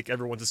now. I think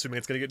everyone's assuming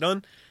it's going to get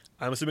done.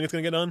 I'm assuming it's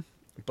going to get done,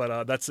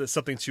 but that's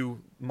something to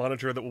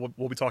monitor that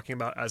we'll be talking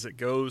about as it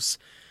goes.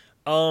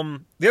 The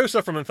other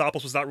stuff from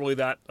Anthopoulos was not really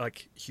that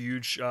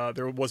huge.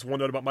 There was one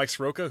note about Mike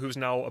Soroka, who's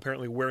now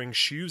apparently wearing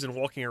shoes and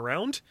walking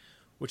around,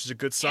 which is a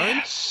good sign.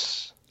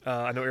 Yes.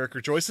 I know Eric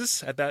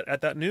rejoices at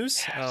that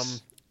news.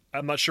 Yes.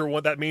 I'm not sure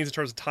what that means in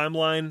terms of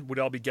timeline. We'd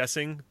all be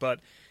guessing, but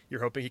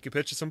you're hoping he could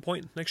pitch at some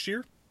point next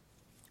year.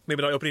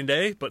 Maybe not opening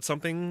day, but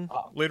something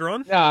later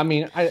on. Yeah, I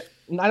mean, I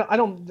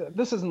don't.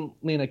 This isn't.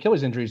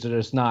 Achilles injuries are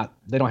just not.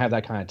 They don't have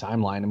that kind of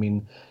timeline. I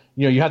mean,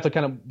 you have to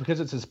kind of, because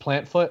it's his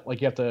plant foot. Like,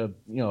 you have to,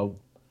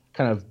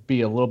 kind of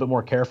be a little bit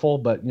more careful.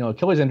 But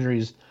Achilles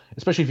injuries,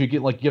 especially if you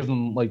give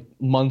them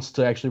months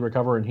to actually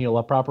recover and heal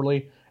up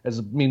properly.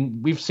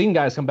 We've seen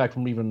guys come back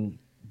from even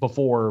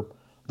before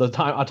a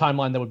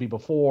timeline that would be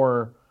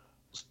before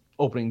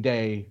opening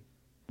day.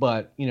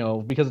 But,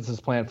 because it's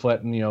his plant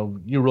foot and,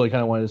 you really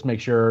kind of want to just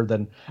make sure,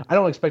 then I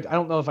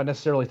don't know if I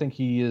necessarily think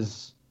he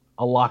is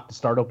a lock to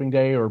start opening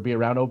day or be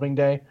around opening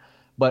day.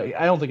 But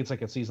I don't think it's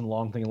like a season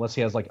long thing unless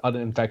he has an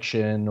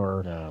infection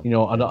or,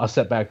 a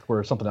setback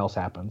where something else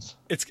happens.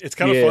 It's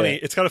kind of funny.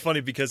 It's kind of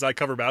funny because I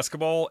cover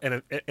basketball,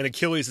 and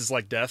Achilles is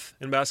like death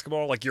in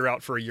basketball. Like, you're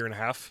out for a year and a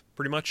half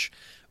pretty much.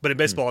 But in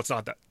baseball, it's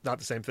not the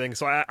same thing.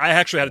 So I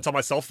actually had to tell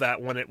myself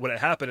that when it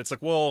happened. It's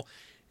like, well,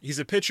 he's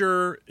a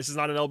pitcher. This is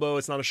not an elbow.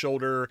 It's not a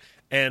shoulder.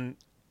 And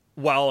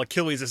while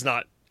Achilles is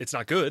not, it's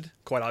not good,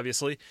 quite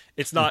obviously,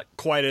 it's not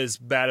quite as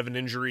bad of an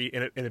injury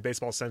in a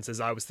baseball sense as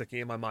I was thinking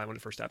in my mind when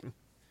it first happened.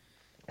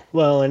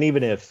 Well, and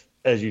even if,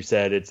 as you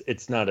said,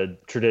 it's not a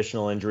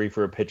traditional injury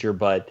for a pitcher,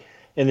 but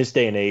in this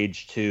day and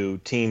age,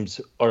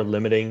 teams are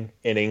limiting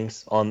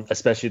innings on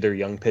especially their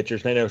young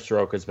pitchers. And I know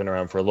Soroka's been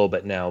around for a little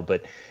bit now,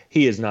 but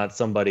he is not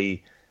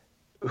somebody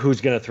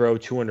who's going to throw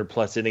 200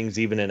 plus innings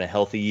even in a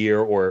healthy year,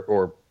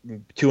 or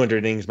 200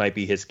 innings might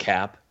be his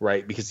cap,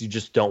 right? Because you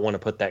just don't want to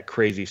put that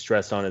crazy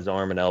stress on his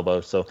arm and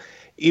elbow. So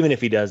even if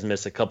he does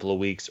miss a couple of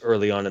weeks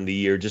early on in the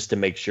year, just to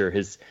make sure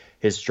his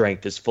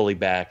strength is fully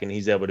back and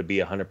he's able to be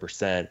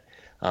 100%,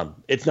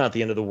 it's not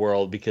the end of the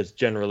world, because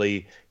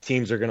generally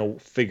teams are going to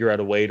figure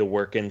out a way to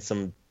work in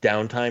some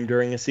downtime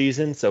during a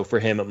season. So for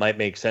him, it might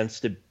make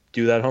sense to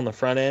do that on the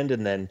front end,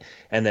 and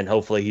then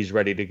hopefully he's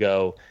ready to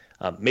go.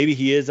 Maybe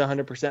he is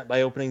 100%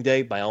 by opening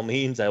day. By all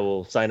means, I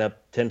will sign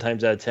up 10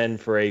 times out of 10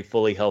 for a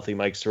fully healthy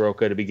Mike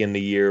Soroka to begin the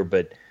year.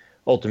 But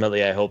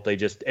ultimately, I hope they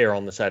just err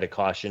on the side of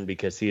caution,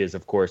 because he is,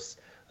 of course,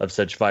 of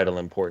such vital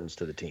importance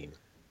to the team.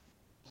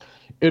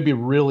 It'd be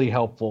really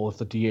helpful if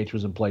the DH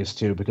was in place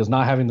too, because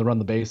not having to run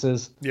the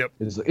bases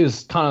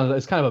is kind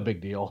of a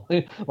big deal.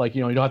 Like,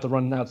 you don't have to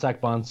run out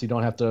sack bunts, you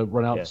don't have to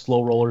run out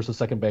slow rollers to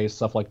second base,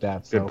 stuff like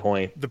that. So. Good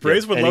point. The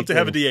Braves would love to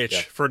have a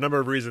DH for a number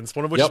of reasons.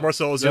 One of which is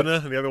Marcell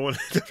Ozuna, and the other one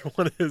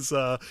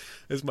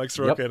is Mike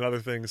Soroka and other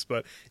things.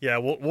 But yeah,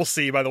 we'll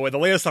see. By the way, the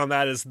latest on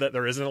that is that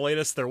there isn't a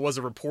latest. There was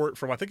a report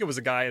from, I think it was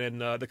a guy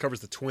that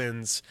covers the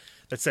Twins,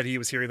 that said he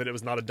was hearing that it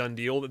was not a done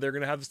deal that they're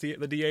going to have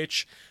the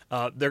DH.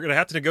 They're going to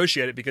have to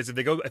negotiate it, because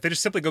if they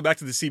just simply go back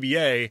to the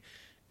CBA,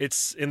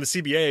 it's in the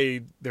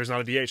CBA. There's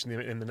not a DH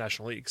in the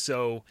National League,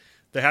 so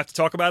they have to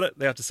talk about it.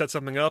 They have to set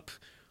something up.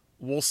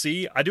 We'll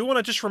see. I do want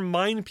to just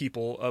remind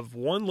people of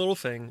one little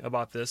thing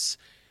about this: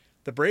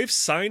 the Braves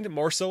signed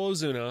Marcell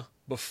Ozuna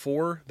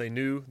before they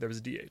knew there was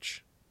a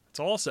DH. That's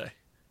all I'll say.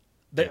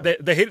 They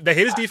hate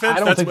his defense.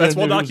 That's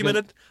well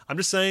documented. I'm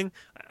just saying.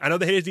 I know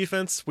they hate his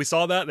defense. We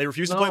saw that. They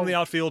refused to play him in the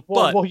outfield.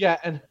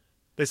 And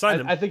they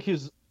signed him. I think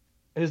his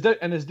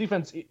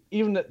defense,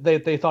 even that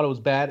they thought it was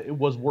bad, it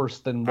was worse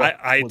than what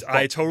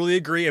I totally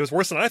agree. It was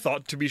worse than I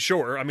thought, to be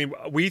sure. I mean,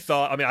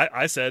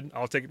 I said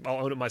I'll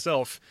own it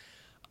myself.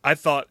 I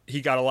thought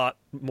he got a lot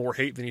more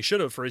hate than he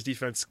should have for his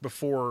defense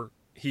before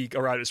he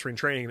arrived at spring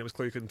training, and it was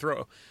clear he couldn't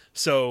throw.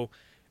 So.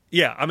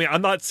 Yeah, I mean,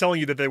 I'm not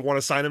telling you that they want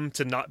to sign him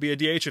to not be a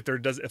DH if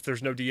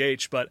there's no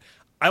DH, but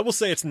I will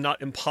say it's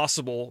not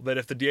impossible that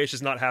if the DH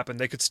does not happen,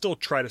 they could still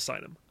try to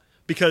sign him,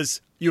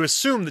 because you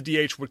assume the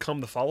DH would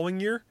come the following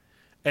year,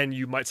 and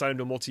you might sign him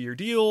to a multi-year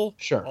deal,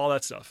 all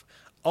that stuff.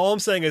 All I'm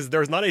saying is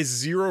there's not a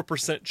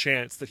 0%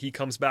 chance that he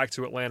comes back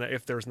to Atlanta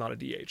if there's not a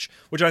DH,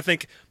 which I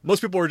think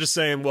most people are just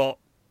saying, well,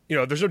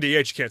 there's no DH,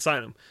 you can't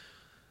sign him.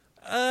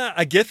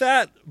 I get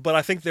that, but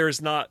I think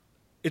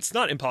it's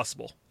not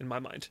impossible in my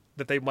mind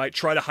that they might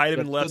try to hide him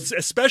in left,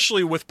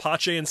 especially with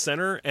Pache in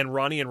center and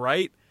Ronnie in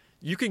right.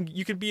 You can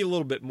be a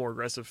little bit more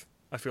aggressive,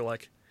 I feel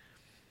like.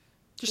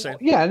 Just saying.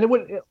 Yeah,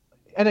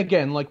 and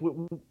again, like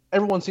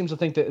everyone seems to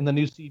think that in the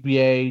new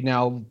CBA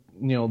now,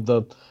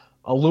 the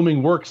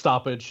looming work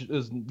stoppage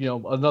is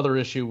another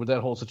issue with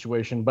that whole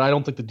situation. But I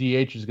don't think the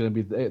DH is going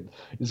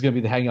to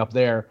be the hang up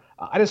there.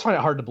 I just find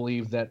it hard to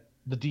believe that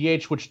the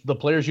DH, which the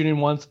players' union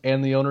wants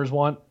and the owners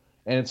want.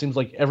 And it seems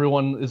like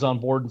everyone is on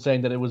board and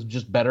saying that it was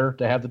just better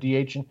to have the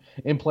DH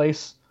in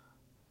place,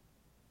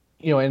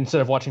 instead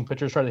of watching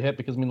pitchers try to hit,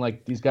 because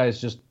these guys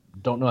just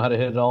don't know how to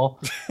hit at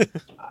all.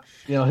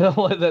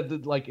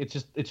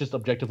 It's just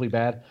objectively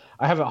bad.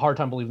 I have a hard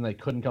time believing they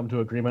couldn't come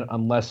to agreement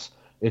unless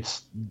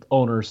it's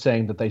owners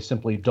saying that they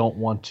simply don't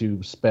want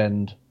to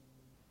spend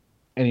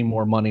any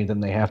more money than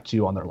they have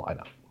to on their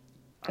lineup.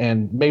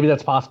 And maybe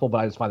that's possible, but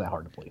I just find that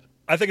hard to believe.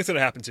 I think it's going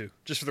to happen too.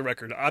 Just for the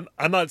record,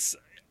 I'm not.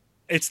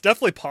 It's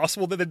definitely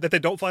possible that they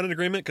don't find an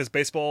agreement, because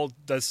baseball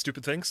does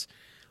stupid things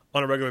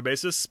on a regular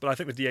basis. But I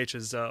think the DH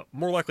is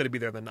more likely to be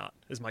there than not,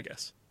 is my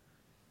guess.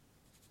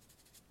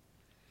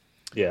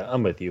 Yeah,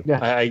 I'm with you.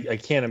 Yeah. I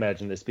can't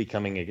imagine this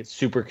becoming a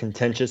super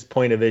contentious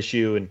point of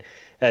issue. And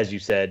as you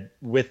said,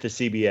 with the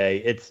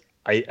CBA,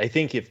 I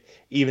think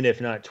even if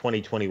not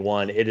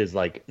 2021, it is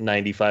like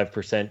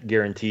 95%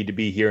 guaranteed to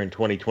be here in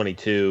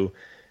 2022.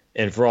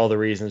 And for all the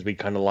reasons we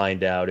kind of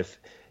lined out,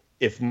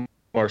 if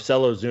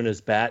Marcell Ozuna's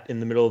bat in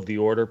the middle of the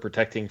order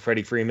protecting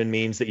Freddie Freeman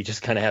means that you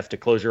just kind of have to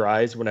close your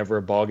eyes whenever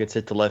a ball gets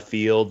hit to left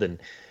field. And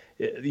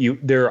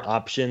there are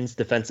options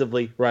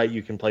defensively, right?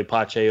 You can play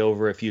Pache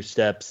over a few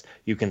steps.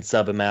 You can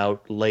sub him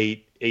out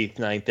late, 8th,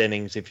 9th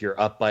innings if you're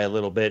up by a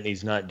little bit and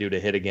he's not due to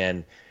hit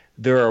again.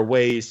 There are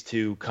ways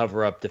to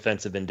cover up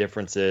defensive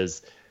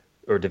indifferences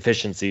or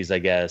deficiencies, I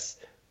guess,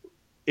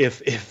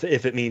 if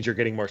it means you're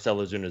getting Marcell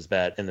Ozuna's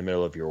bat in the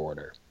middle of your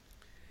order.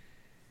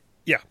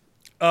 Yeah.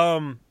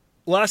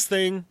 Last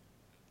thing,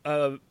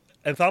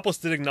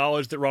 Anthopoulos did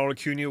acknowledge that Ronald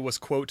Acuna was,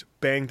 quote,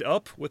 banged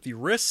up with the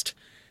wrist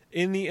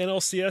in the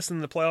NLCS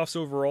and the playoffs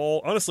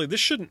overall. Honestly, this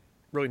shouldn't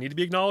really need to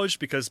be acknowledged,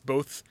 because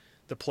both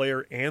the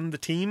player and the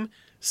team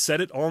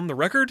said it on the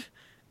record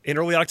in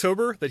early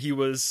October that he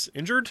was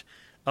injured.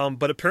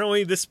 But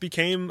apparently this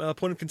became a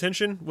point of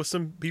contention with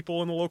some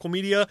people in the local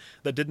media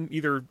that didn't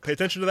either pay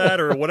attention to that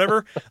or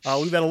whatever.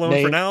 I'll leave that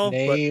alone for now.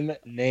 Name,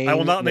 I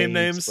will not name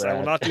names. Brad. I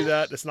will not do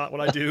that. It's not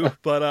what I do.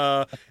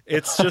 But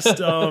it's just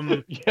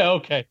yeah,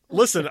 okay.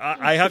 Listen,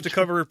 I have to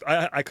cover.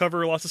 I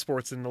cover lots of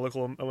sports in the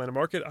local Atlanta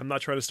market. I'm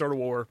not trying to start a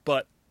war,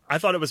 but I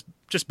thought it was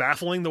just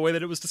baffling the way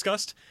that it was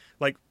discussed.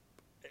 Like,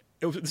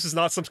 this is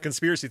not some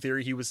conspiracy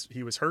theory. He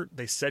was hurt.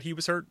 They said he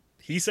was hurt.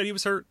 He said he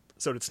was hurt.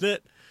 So did Snit.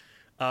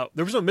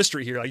 There was no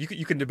mystery here. Like,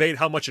 you can debate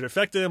how much it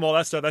affected him, all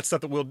that stuff. That's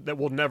stuff that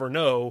we'll never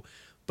know.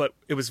 But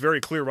it was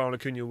very clear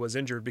Ronald Acuna was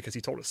injured because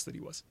he told us that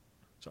he was.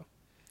 So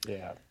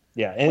yeah.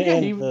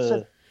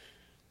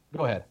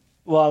 Go ahead.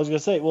 Well, I was gonna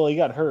say, he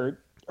got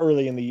hurt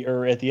early in the year,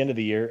 or at the end of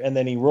the year, and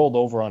then he rolled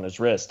over on his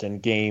wrist in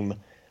game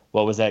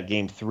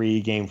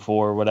 3, game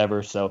 4,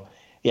 whatever. So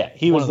yeah,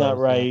 he was not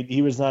right.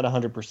 He was not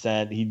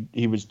 100%.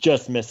 He was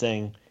just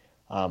missing.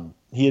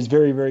 He is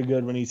very, very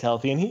good when he's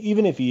healthy, and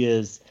even if he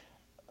is,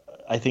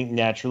 I think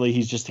naturally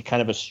he's just a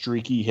kind of a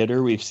streaky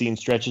hitter. We've seen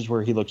stretches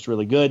where he looks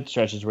really good,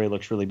 stretches where he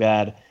looks really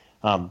bad.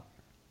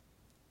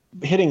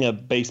 Hitting a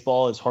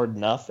baseball is hard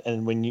enough,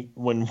 and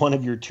when one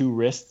of your two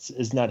wrists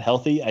is not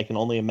healthy, I can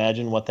only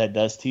imagine what that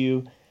does to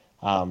you.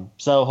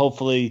 So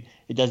hopefully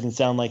it doesn't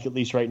sound like, at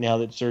least right now,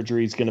 that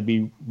surgery is going to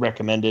be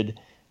recommended.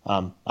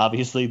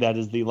 Obviously that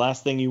is the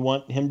last thing you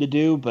want him to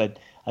do, but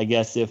I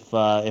guess if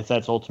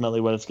that's ultimately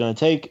what it's going to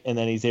take, and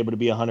then he's able to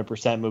be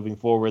 100% moving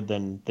forward,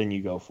 then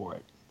you go for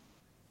it.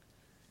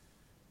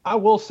 I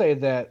will say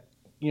that,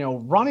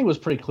 Ronnie was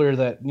pretty clear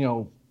that,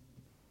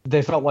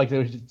 they felt like they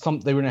were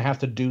going to have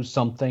to do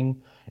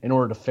something in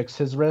order to fix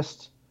his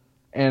wrist.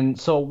 And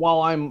so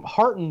while I'm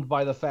heartened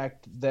by the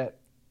fact that,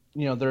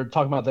 they're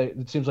talking about that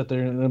it seems like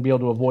they're going to be able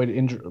to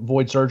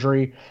avoid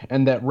surgery,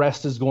 and that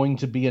rest is going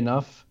to be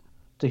enough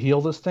to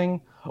heal this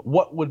thing,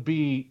 what would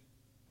be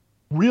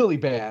really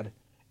bad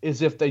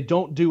is if they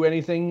don't do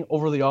anything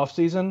over the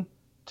offseason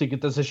to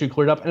get this issue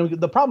cleared up. And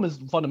the problem is,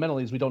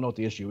 fundamentally, is we don't know what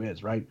the issue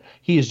is, right?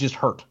 He is just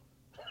hurt.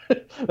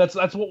 That's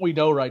what we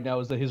know right now,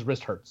 is that his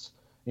wrist hurts.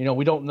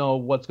 We don't know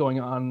what's going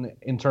on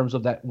in terms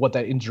of what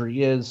that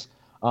injury is.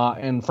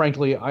 And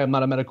frankly, I am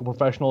not a medical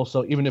professional,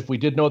 so even if we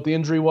did know what the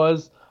injury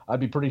was, I'd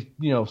be pretty,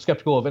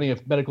 skeptical of any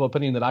medical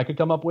opinion that I could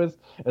come up with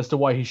as to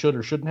why he should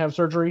or shouldn't have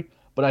surgery.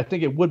 But I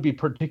think it would be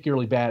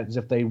particularly bad as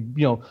if they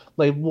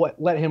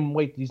let him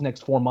wait these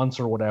next 4 months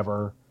or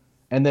whatever,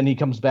 and then he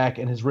comes back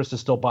and his wrist is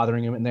still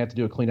bothering him, and they have to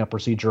do a cleanup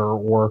procedure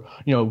or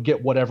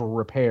get whatever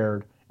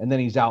repaired, and then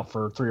he's out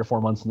for 3 or 4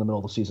 months in the middle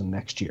of the season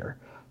next year.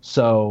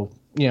 So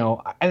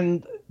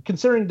and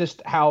considering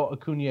just how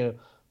Acuna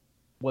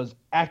was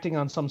acting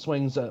on some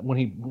swings when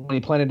he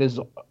planted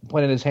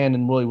his hand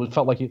and really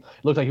felt like he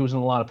looked like he was in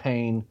a lot of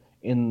pain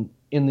in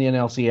the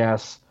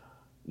NLCS.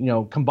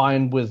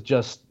 Combined with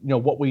just,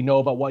 what we know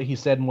about what he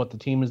said and what the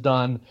team has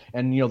done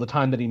and, the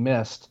time that he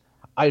missed,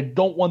 I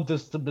don't want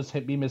this to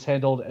be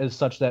mishandled as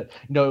such that,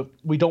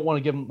 we don't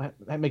want to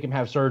make him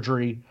have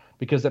surgery,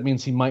 because that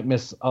means he might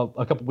miss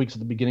a couple weeks at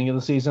the beginning of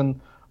the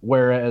season.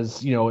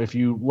 Whereas, if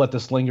you let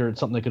this linger, it's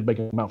something that could make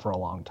him out for a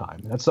long time.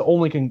 That's the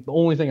only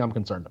thing I'm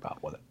concerned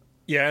about with it.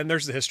 Yeah, and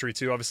there's the history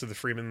too. Obviously, the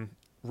Freeman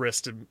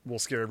wrist will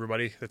scare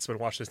everybody that's been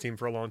watching this team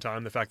for a long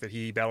time. The fact that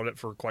he battled it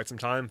for quite some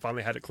time,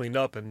 finally had it cleaned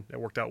up, and it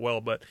worked out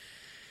well. But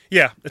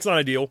yeah, it's not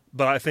ideal.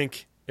 But I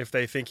think if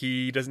they think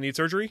he doesn't need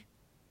surgery,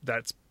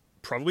 that's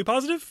probably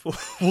positive.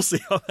 We'll see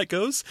how that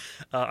goes.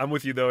 I'm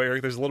with you though,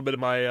 Eric. There's a little bit of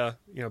my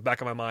back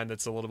of my mind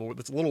that's a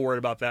little worried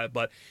about that.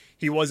 But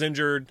he was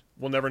injured.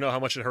 We'll never know how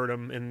much it hurt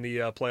him in the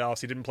playoffs.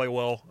 He didn't play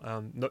well.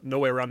 No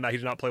way around that. He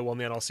did not play well in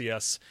the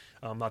NLCS.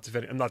 I'm not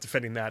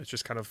defending that. It's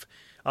just kind of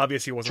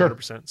obvious he wasn't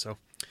 100%. So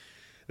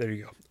there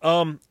you go.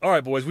 All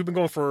right, boys. We've been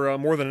going for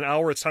more than an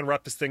hour. It's time to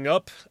wrap this thing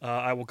up.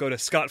 I will go to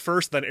Scott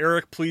first, then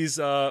Eric. Please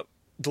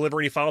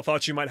deliver any final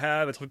thoughts you might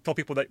have, and tell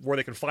people where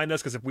they can find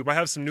us, because we might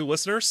have some new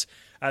listeners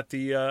at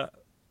the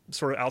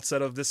sort of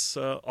outset of this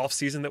off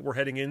season that we're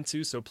heading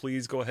into. So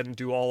please go ahead and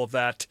do all of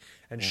that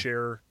and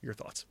share your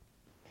thoughts.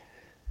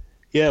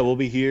 Yeah, we'll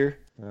be here.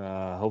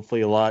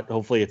 Hopefully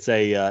it's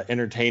a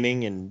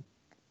entertaining and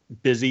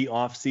busy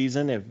off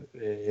season.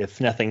 If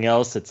nothing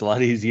else, it's a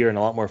lot easier and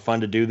a lot more fun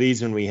to do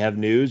these when we have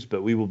news.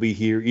 But we will be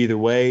here either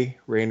way,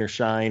 rain or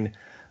shine.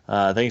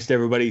 Thanks to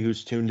everybody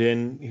who's tuned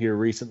in here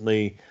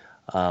recently.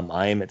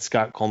 I am at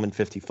Scott Coleman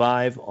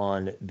 55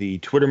 on the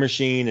Twitter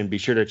machine, and be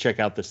sure to check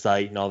out the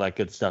site and all that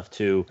good stuff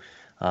too.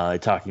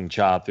 Talking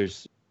Chop.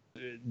 There's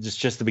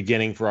just the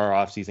beginning for our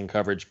off-season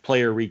coverage,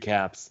 player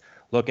recaps,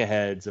 look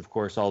aheads, of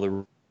course, all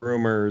the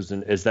rumors,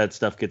 and as that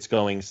stuff gets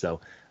going.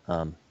 So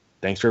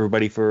thanks for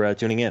everybody for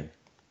tuning in.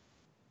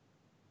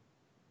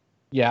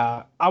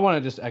 Yeah, I want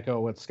to just echo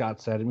what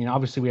Scott said. I mean,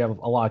 obviously we have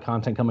a lot of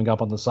content coming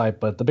up on the site,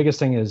 but the biggest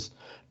thing is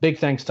big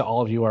thanks to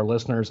all of you, our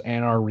listeners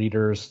and our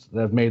readers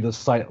that have made this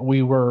site.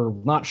 We were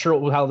not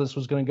sure how this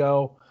was going to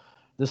go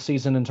this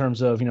season in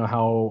terms of,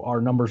 how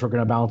our numbers were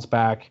going to bounce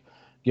back.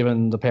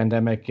 given the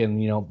pandemic,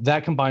 and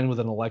that combined with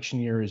an election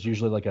year is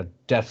usually like a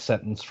death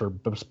sentence for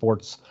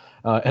sports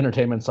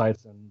entertainment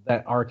sites, and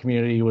that our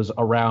community was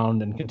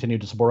around and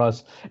continued to support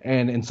us,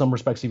 and in some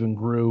respects even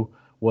grew,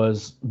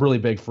 was really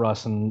big for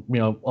us, and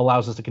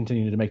allows us to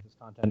continue to make this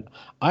content.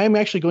 I am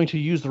actually going to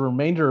use the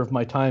remainder of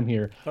my time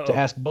here to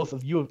ask both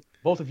of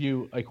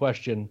you a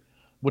question,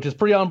 which is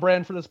pretty on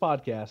brand for this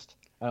podcast.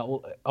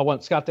 I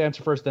want Scott to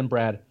answer first, then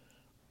Brad.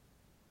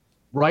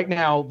 Right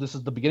now, this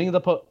is the beginning of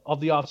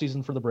the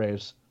offseason for the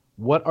Braves.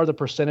 What are the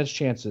percentage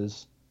chance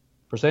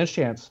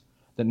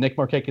that Nick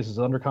Markakis is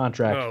under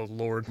contract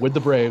with the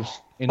Braves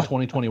in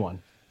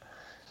 2021?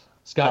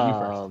 Scott, you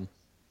first.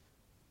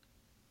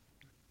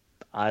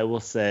 I will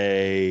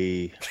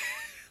say,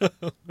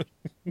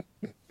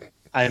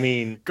 I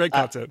mean, great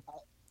content.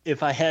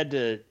 If I had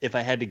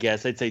to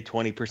guess, I'd say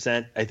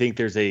 20%. I think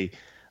there's a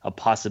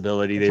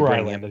possibility they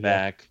bring him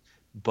back,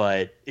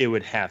 but it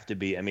would have to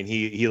be. I mean,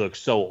 he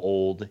looks so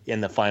old in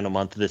the final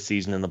month of the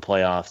season in the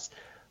playoffs.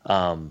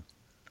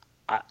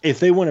 If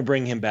they want to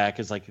bring him back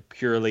as like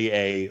purely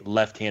a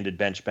left-handed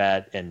bench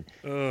bat, and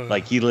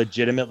like he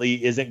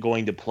legitimately isn't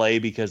going to play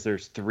because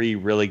there's three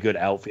really good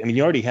outfielders. I mean,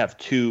 you already have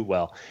two.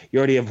 Well, you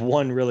already have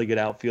one really good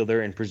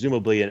outfielder and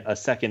presumably a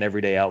second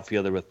everyday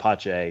outfielder with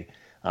Pache.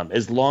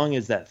 As long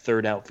as that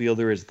third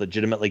outfielder is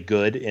legitimately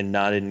good and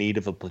not in need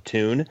of a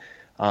platoon,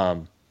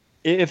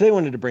 if they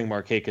wanted to bring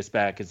Markakis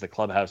back as the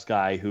clubhouse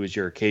guy who is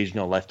your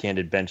occasional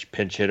left-handed bench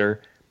pinch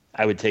hitter,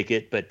 I would take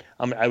it, but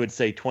I would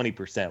say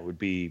 20% would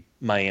be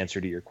my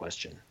answer to your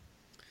question.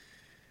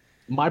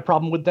 My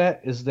problem with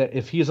that is that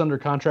if he's under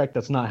contract,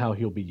 that's not how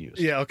he'll be used.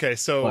 Yeah. Okay.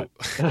 So,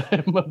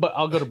 but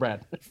I'll go to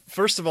Brad.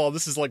 First of all,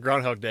 this is like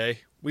Groundhog Day.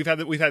 We've had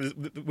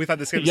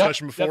this same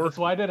discussion before. Yep, that's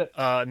why I did it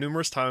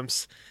numerous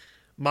times.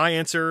 My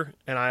answer,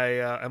 and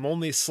I am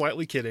only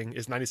slightly kidding,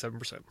 is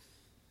 97%.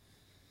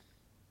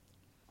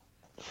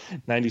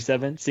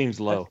 97 seems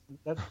low.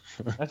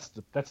 That's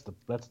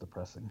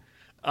depressing.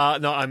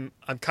 No,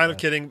 I'm kind of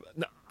kidding.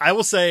 I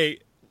will say,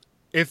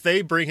 if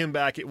they bring him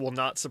back, it will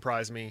not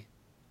surprise me,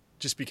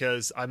 just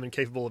because I'm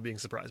incapable of being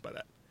surprised by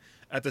that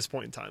at this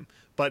point in time.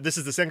 But this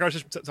is the same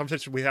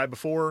conversation we had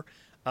before.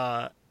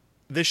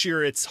 This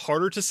year, it's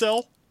harder to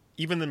sell,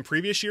 even than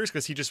previous years,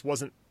 because he just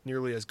wasn't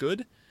nearly as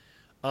good.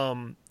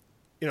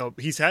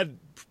 He's had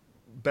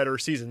better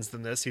seasons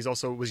than this. He's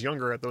also was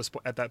younger at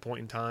that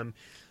point in time.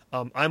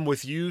 I'm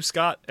with you,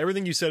 Scott.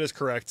 Everything you said is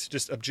correct.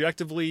 Just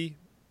objectively,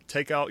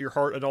 take out your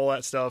heart and all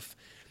that stuff.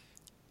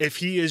 If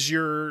he is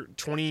your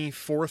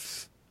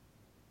 27th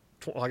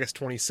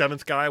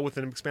guy with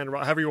an expanded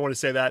roster, however you want to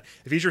say that,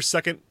 if he's your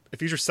second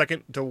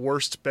to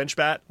worst bench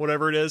bat,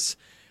 whatever it is,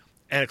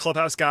 and a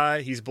clubhouse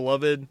guy, he's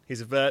beloved,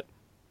 he's a vet,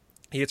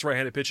 he hits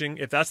right-handed pitching.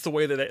 If that's the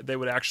way that they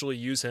would actually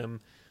use him,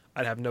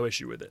 I'd have no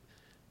issue with it.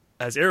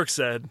 As Eric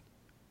said,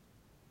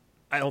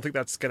 I don't think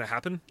that's going to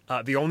happen.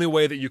 The only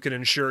way that you can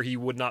ensure he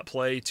would not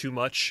play too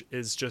much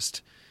is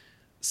just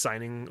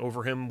signing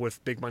over him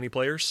with big money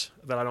players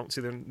that I don't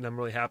see them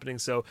really happening.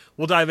 So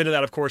we'll dive into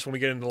that, of course, when we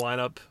get into the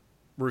lineup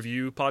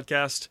review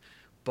podcast.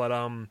 But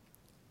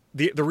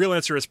the real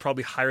answer is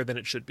probably higher than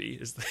it should be.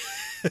 Is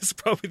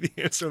probably the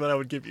answer that I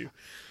would give you.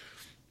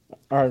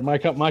 All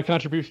right, my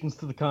contributions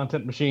to the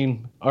content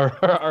machine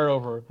are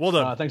over. Well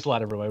done. Thanks a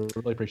lot, everybody. We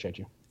really appreciate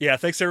you. Yeah,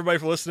 thanks everybody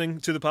for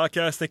listening to the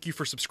podcast. Thank you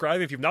for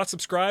subscribing. If you've not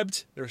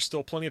subscribed, there's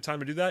still plenty of time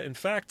to do that. In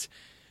fact,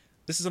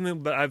 this is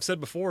something that I've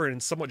said before in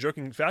somewhat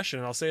joking fashion,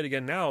 and I'll say it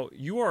again now.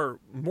 You are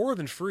more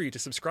than free to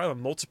subscribe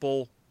on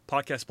multiple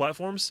podcast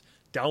platforms,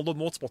 download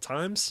multiple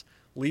times,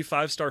 leave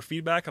 5-star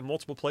feedback on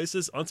multiple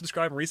places,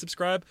 unsubscribe and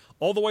resubscribe.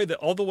 All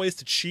the ways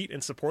to cheat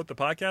and support the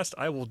podcast.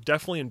 I will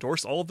definitely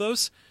endorse all of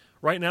those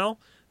right now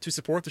to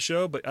support the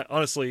show. But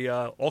honestly,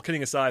 all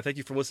kidding aside, thank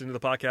you for listening to the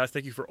podcast.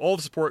 Thank you for all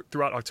the support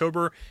throughout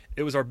October.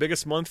 It was our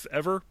biggest month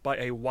ever by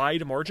a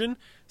wide margin,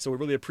 so we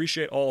really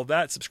appreciate all of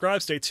that.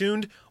 Subscribe, stay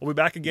tuned. We'll be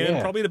back again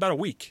probably in about a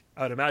week,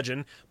 I would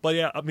imagine. But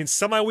yeah, I mean,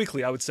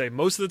 semi-weekly, I would say.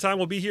 Most of the time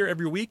we'll be here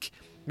every week.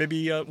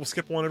 Maybe we'll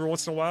skip one every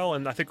once in a while,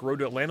 and I think Road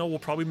to Atlanta will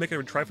probably make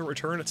a triumphant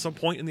return at some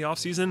point in the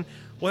offseason.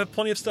 We'll have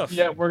plenty of stuff.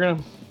 Yeah,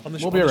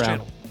 we'll be around.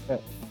 Channel. Yeah.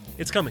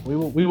 It's coming.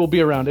 We will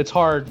be around. It's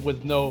hard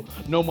with no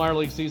minor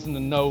league season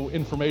and no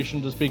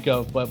information to speak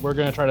of, but we're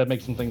going to try to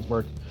make some things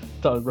work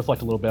to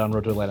reflect a little bit on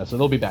Road to Atlanta. So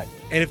they'll be back.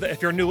 And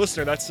if you're a new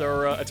listener, that's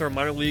our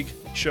minor league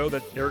show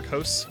that Eric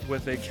hosts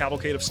with a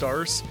cavalcade of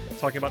stars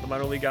talking about the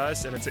minor league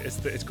guys, and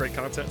it's great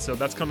content. So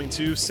that's coming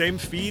too. Same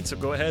feed. So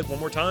go ahead one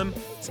more time,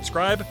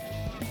 subscribe,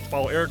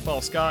 follow Eric,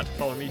 follow Scott,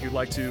 follow me if you'd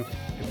like to,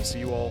 and we'll see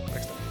you all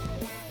next time.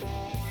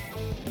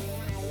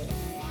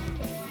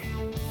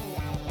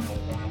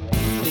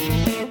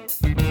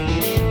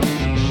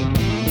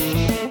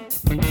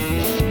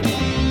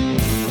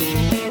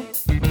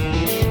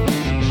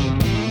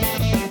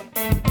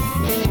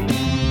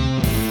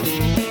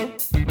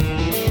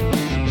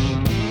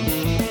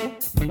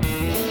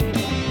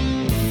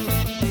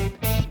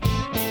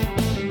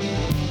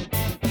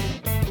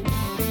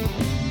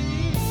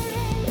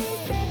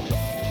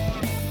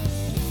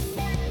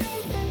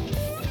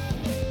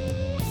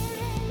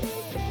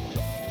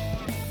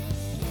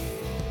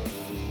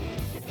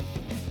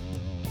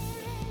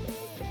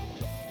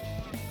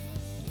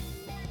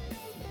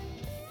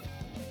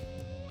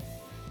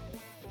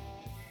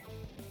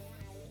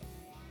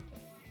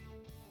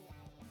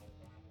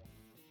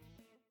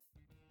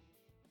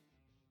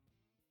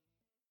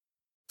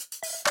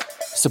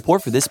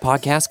 Support for this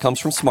podcast comes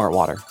from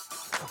Smartwater.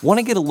 Want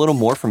to get a little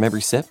more from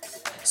every sip?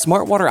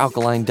 Smartwater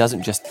Alkaline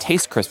doesn't just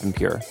taste crisp and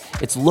pure,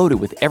 it's loaded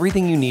with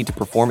everything you need to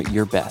perform at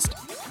your best,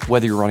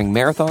 whether you're running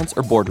marathons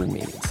or boardroom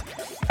meetings.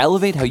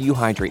 Elevate how you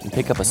hydrate and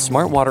pick up a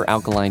Smartwater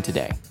Alkaline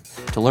today.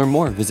 To learn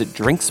more, visit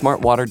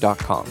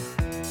drinksmartwater.com.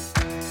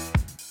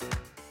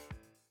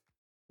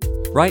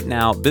 Right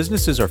now,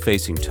 businesses are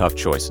facing tough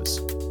choices.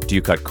 Do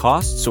you cut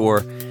costs or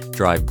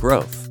drive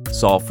growth?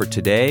 Solve for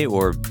today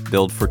or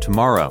build for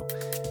tomorrow?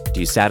 Do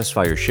you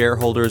satisfy your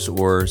shareholders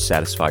or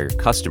satisfy your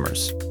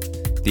customers?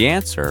 The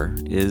answer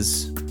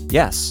is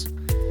yes.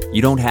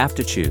 You don't have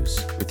to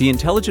choose. With the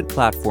intelligent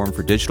platform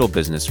for digital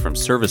business from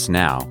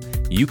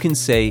ServiceNow, you can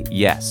say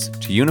yes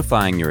to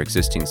unifying your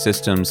existing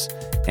systems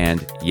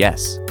and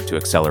yes to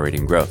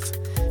accelerating growth.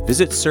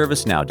 Visit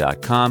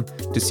ServiceNow.com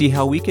to see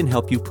how we can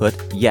help you put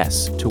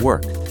yes to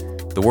work.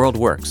 The world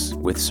works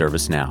with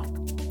ServiceNow.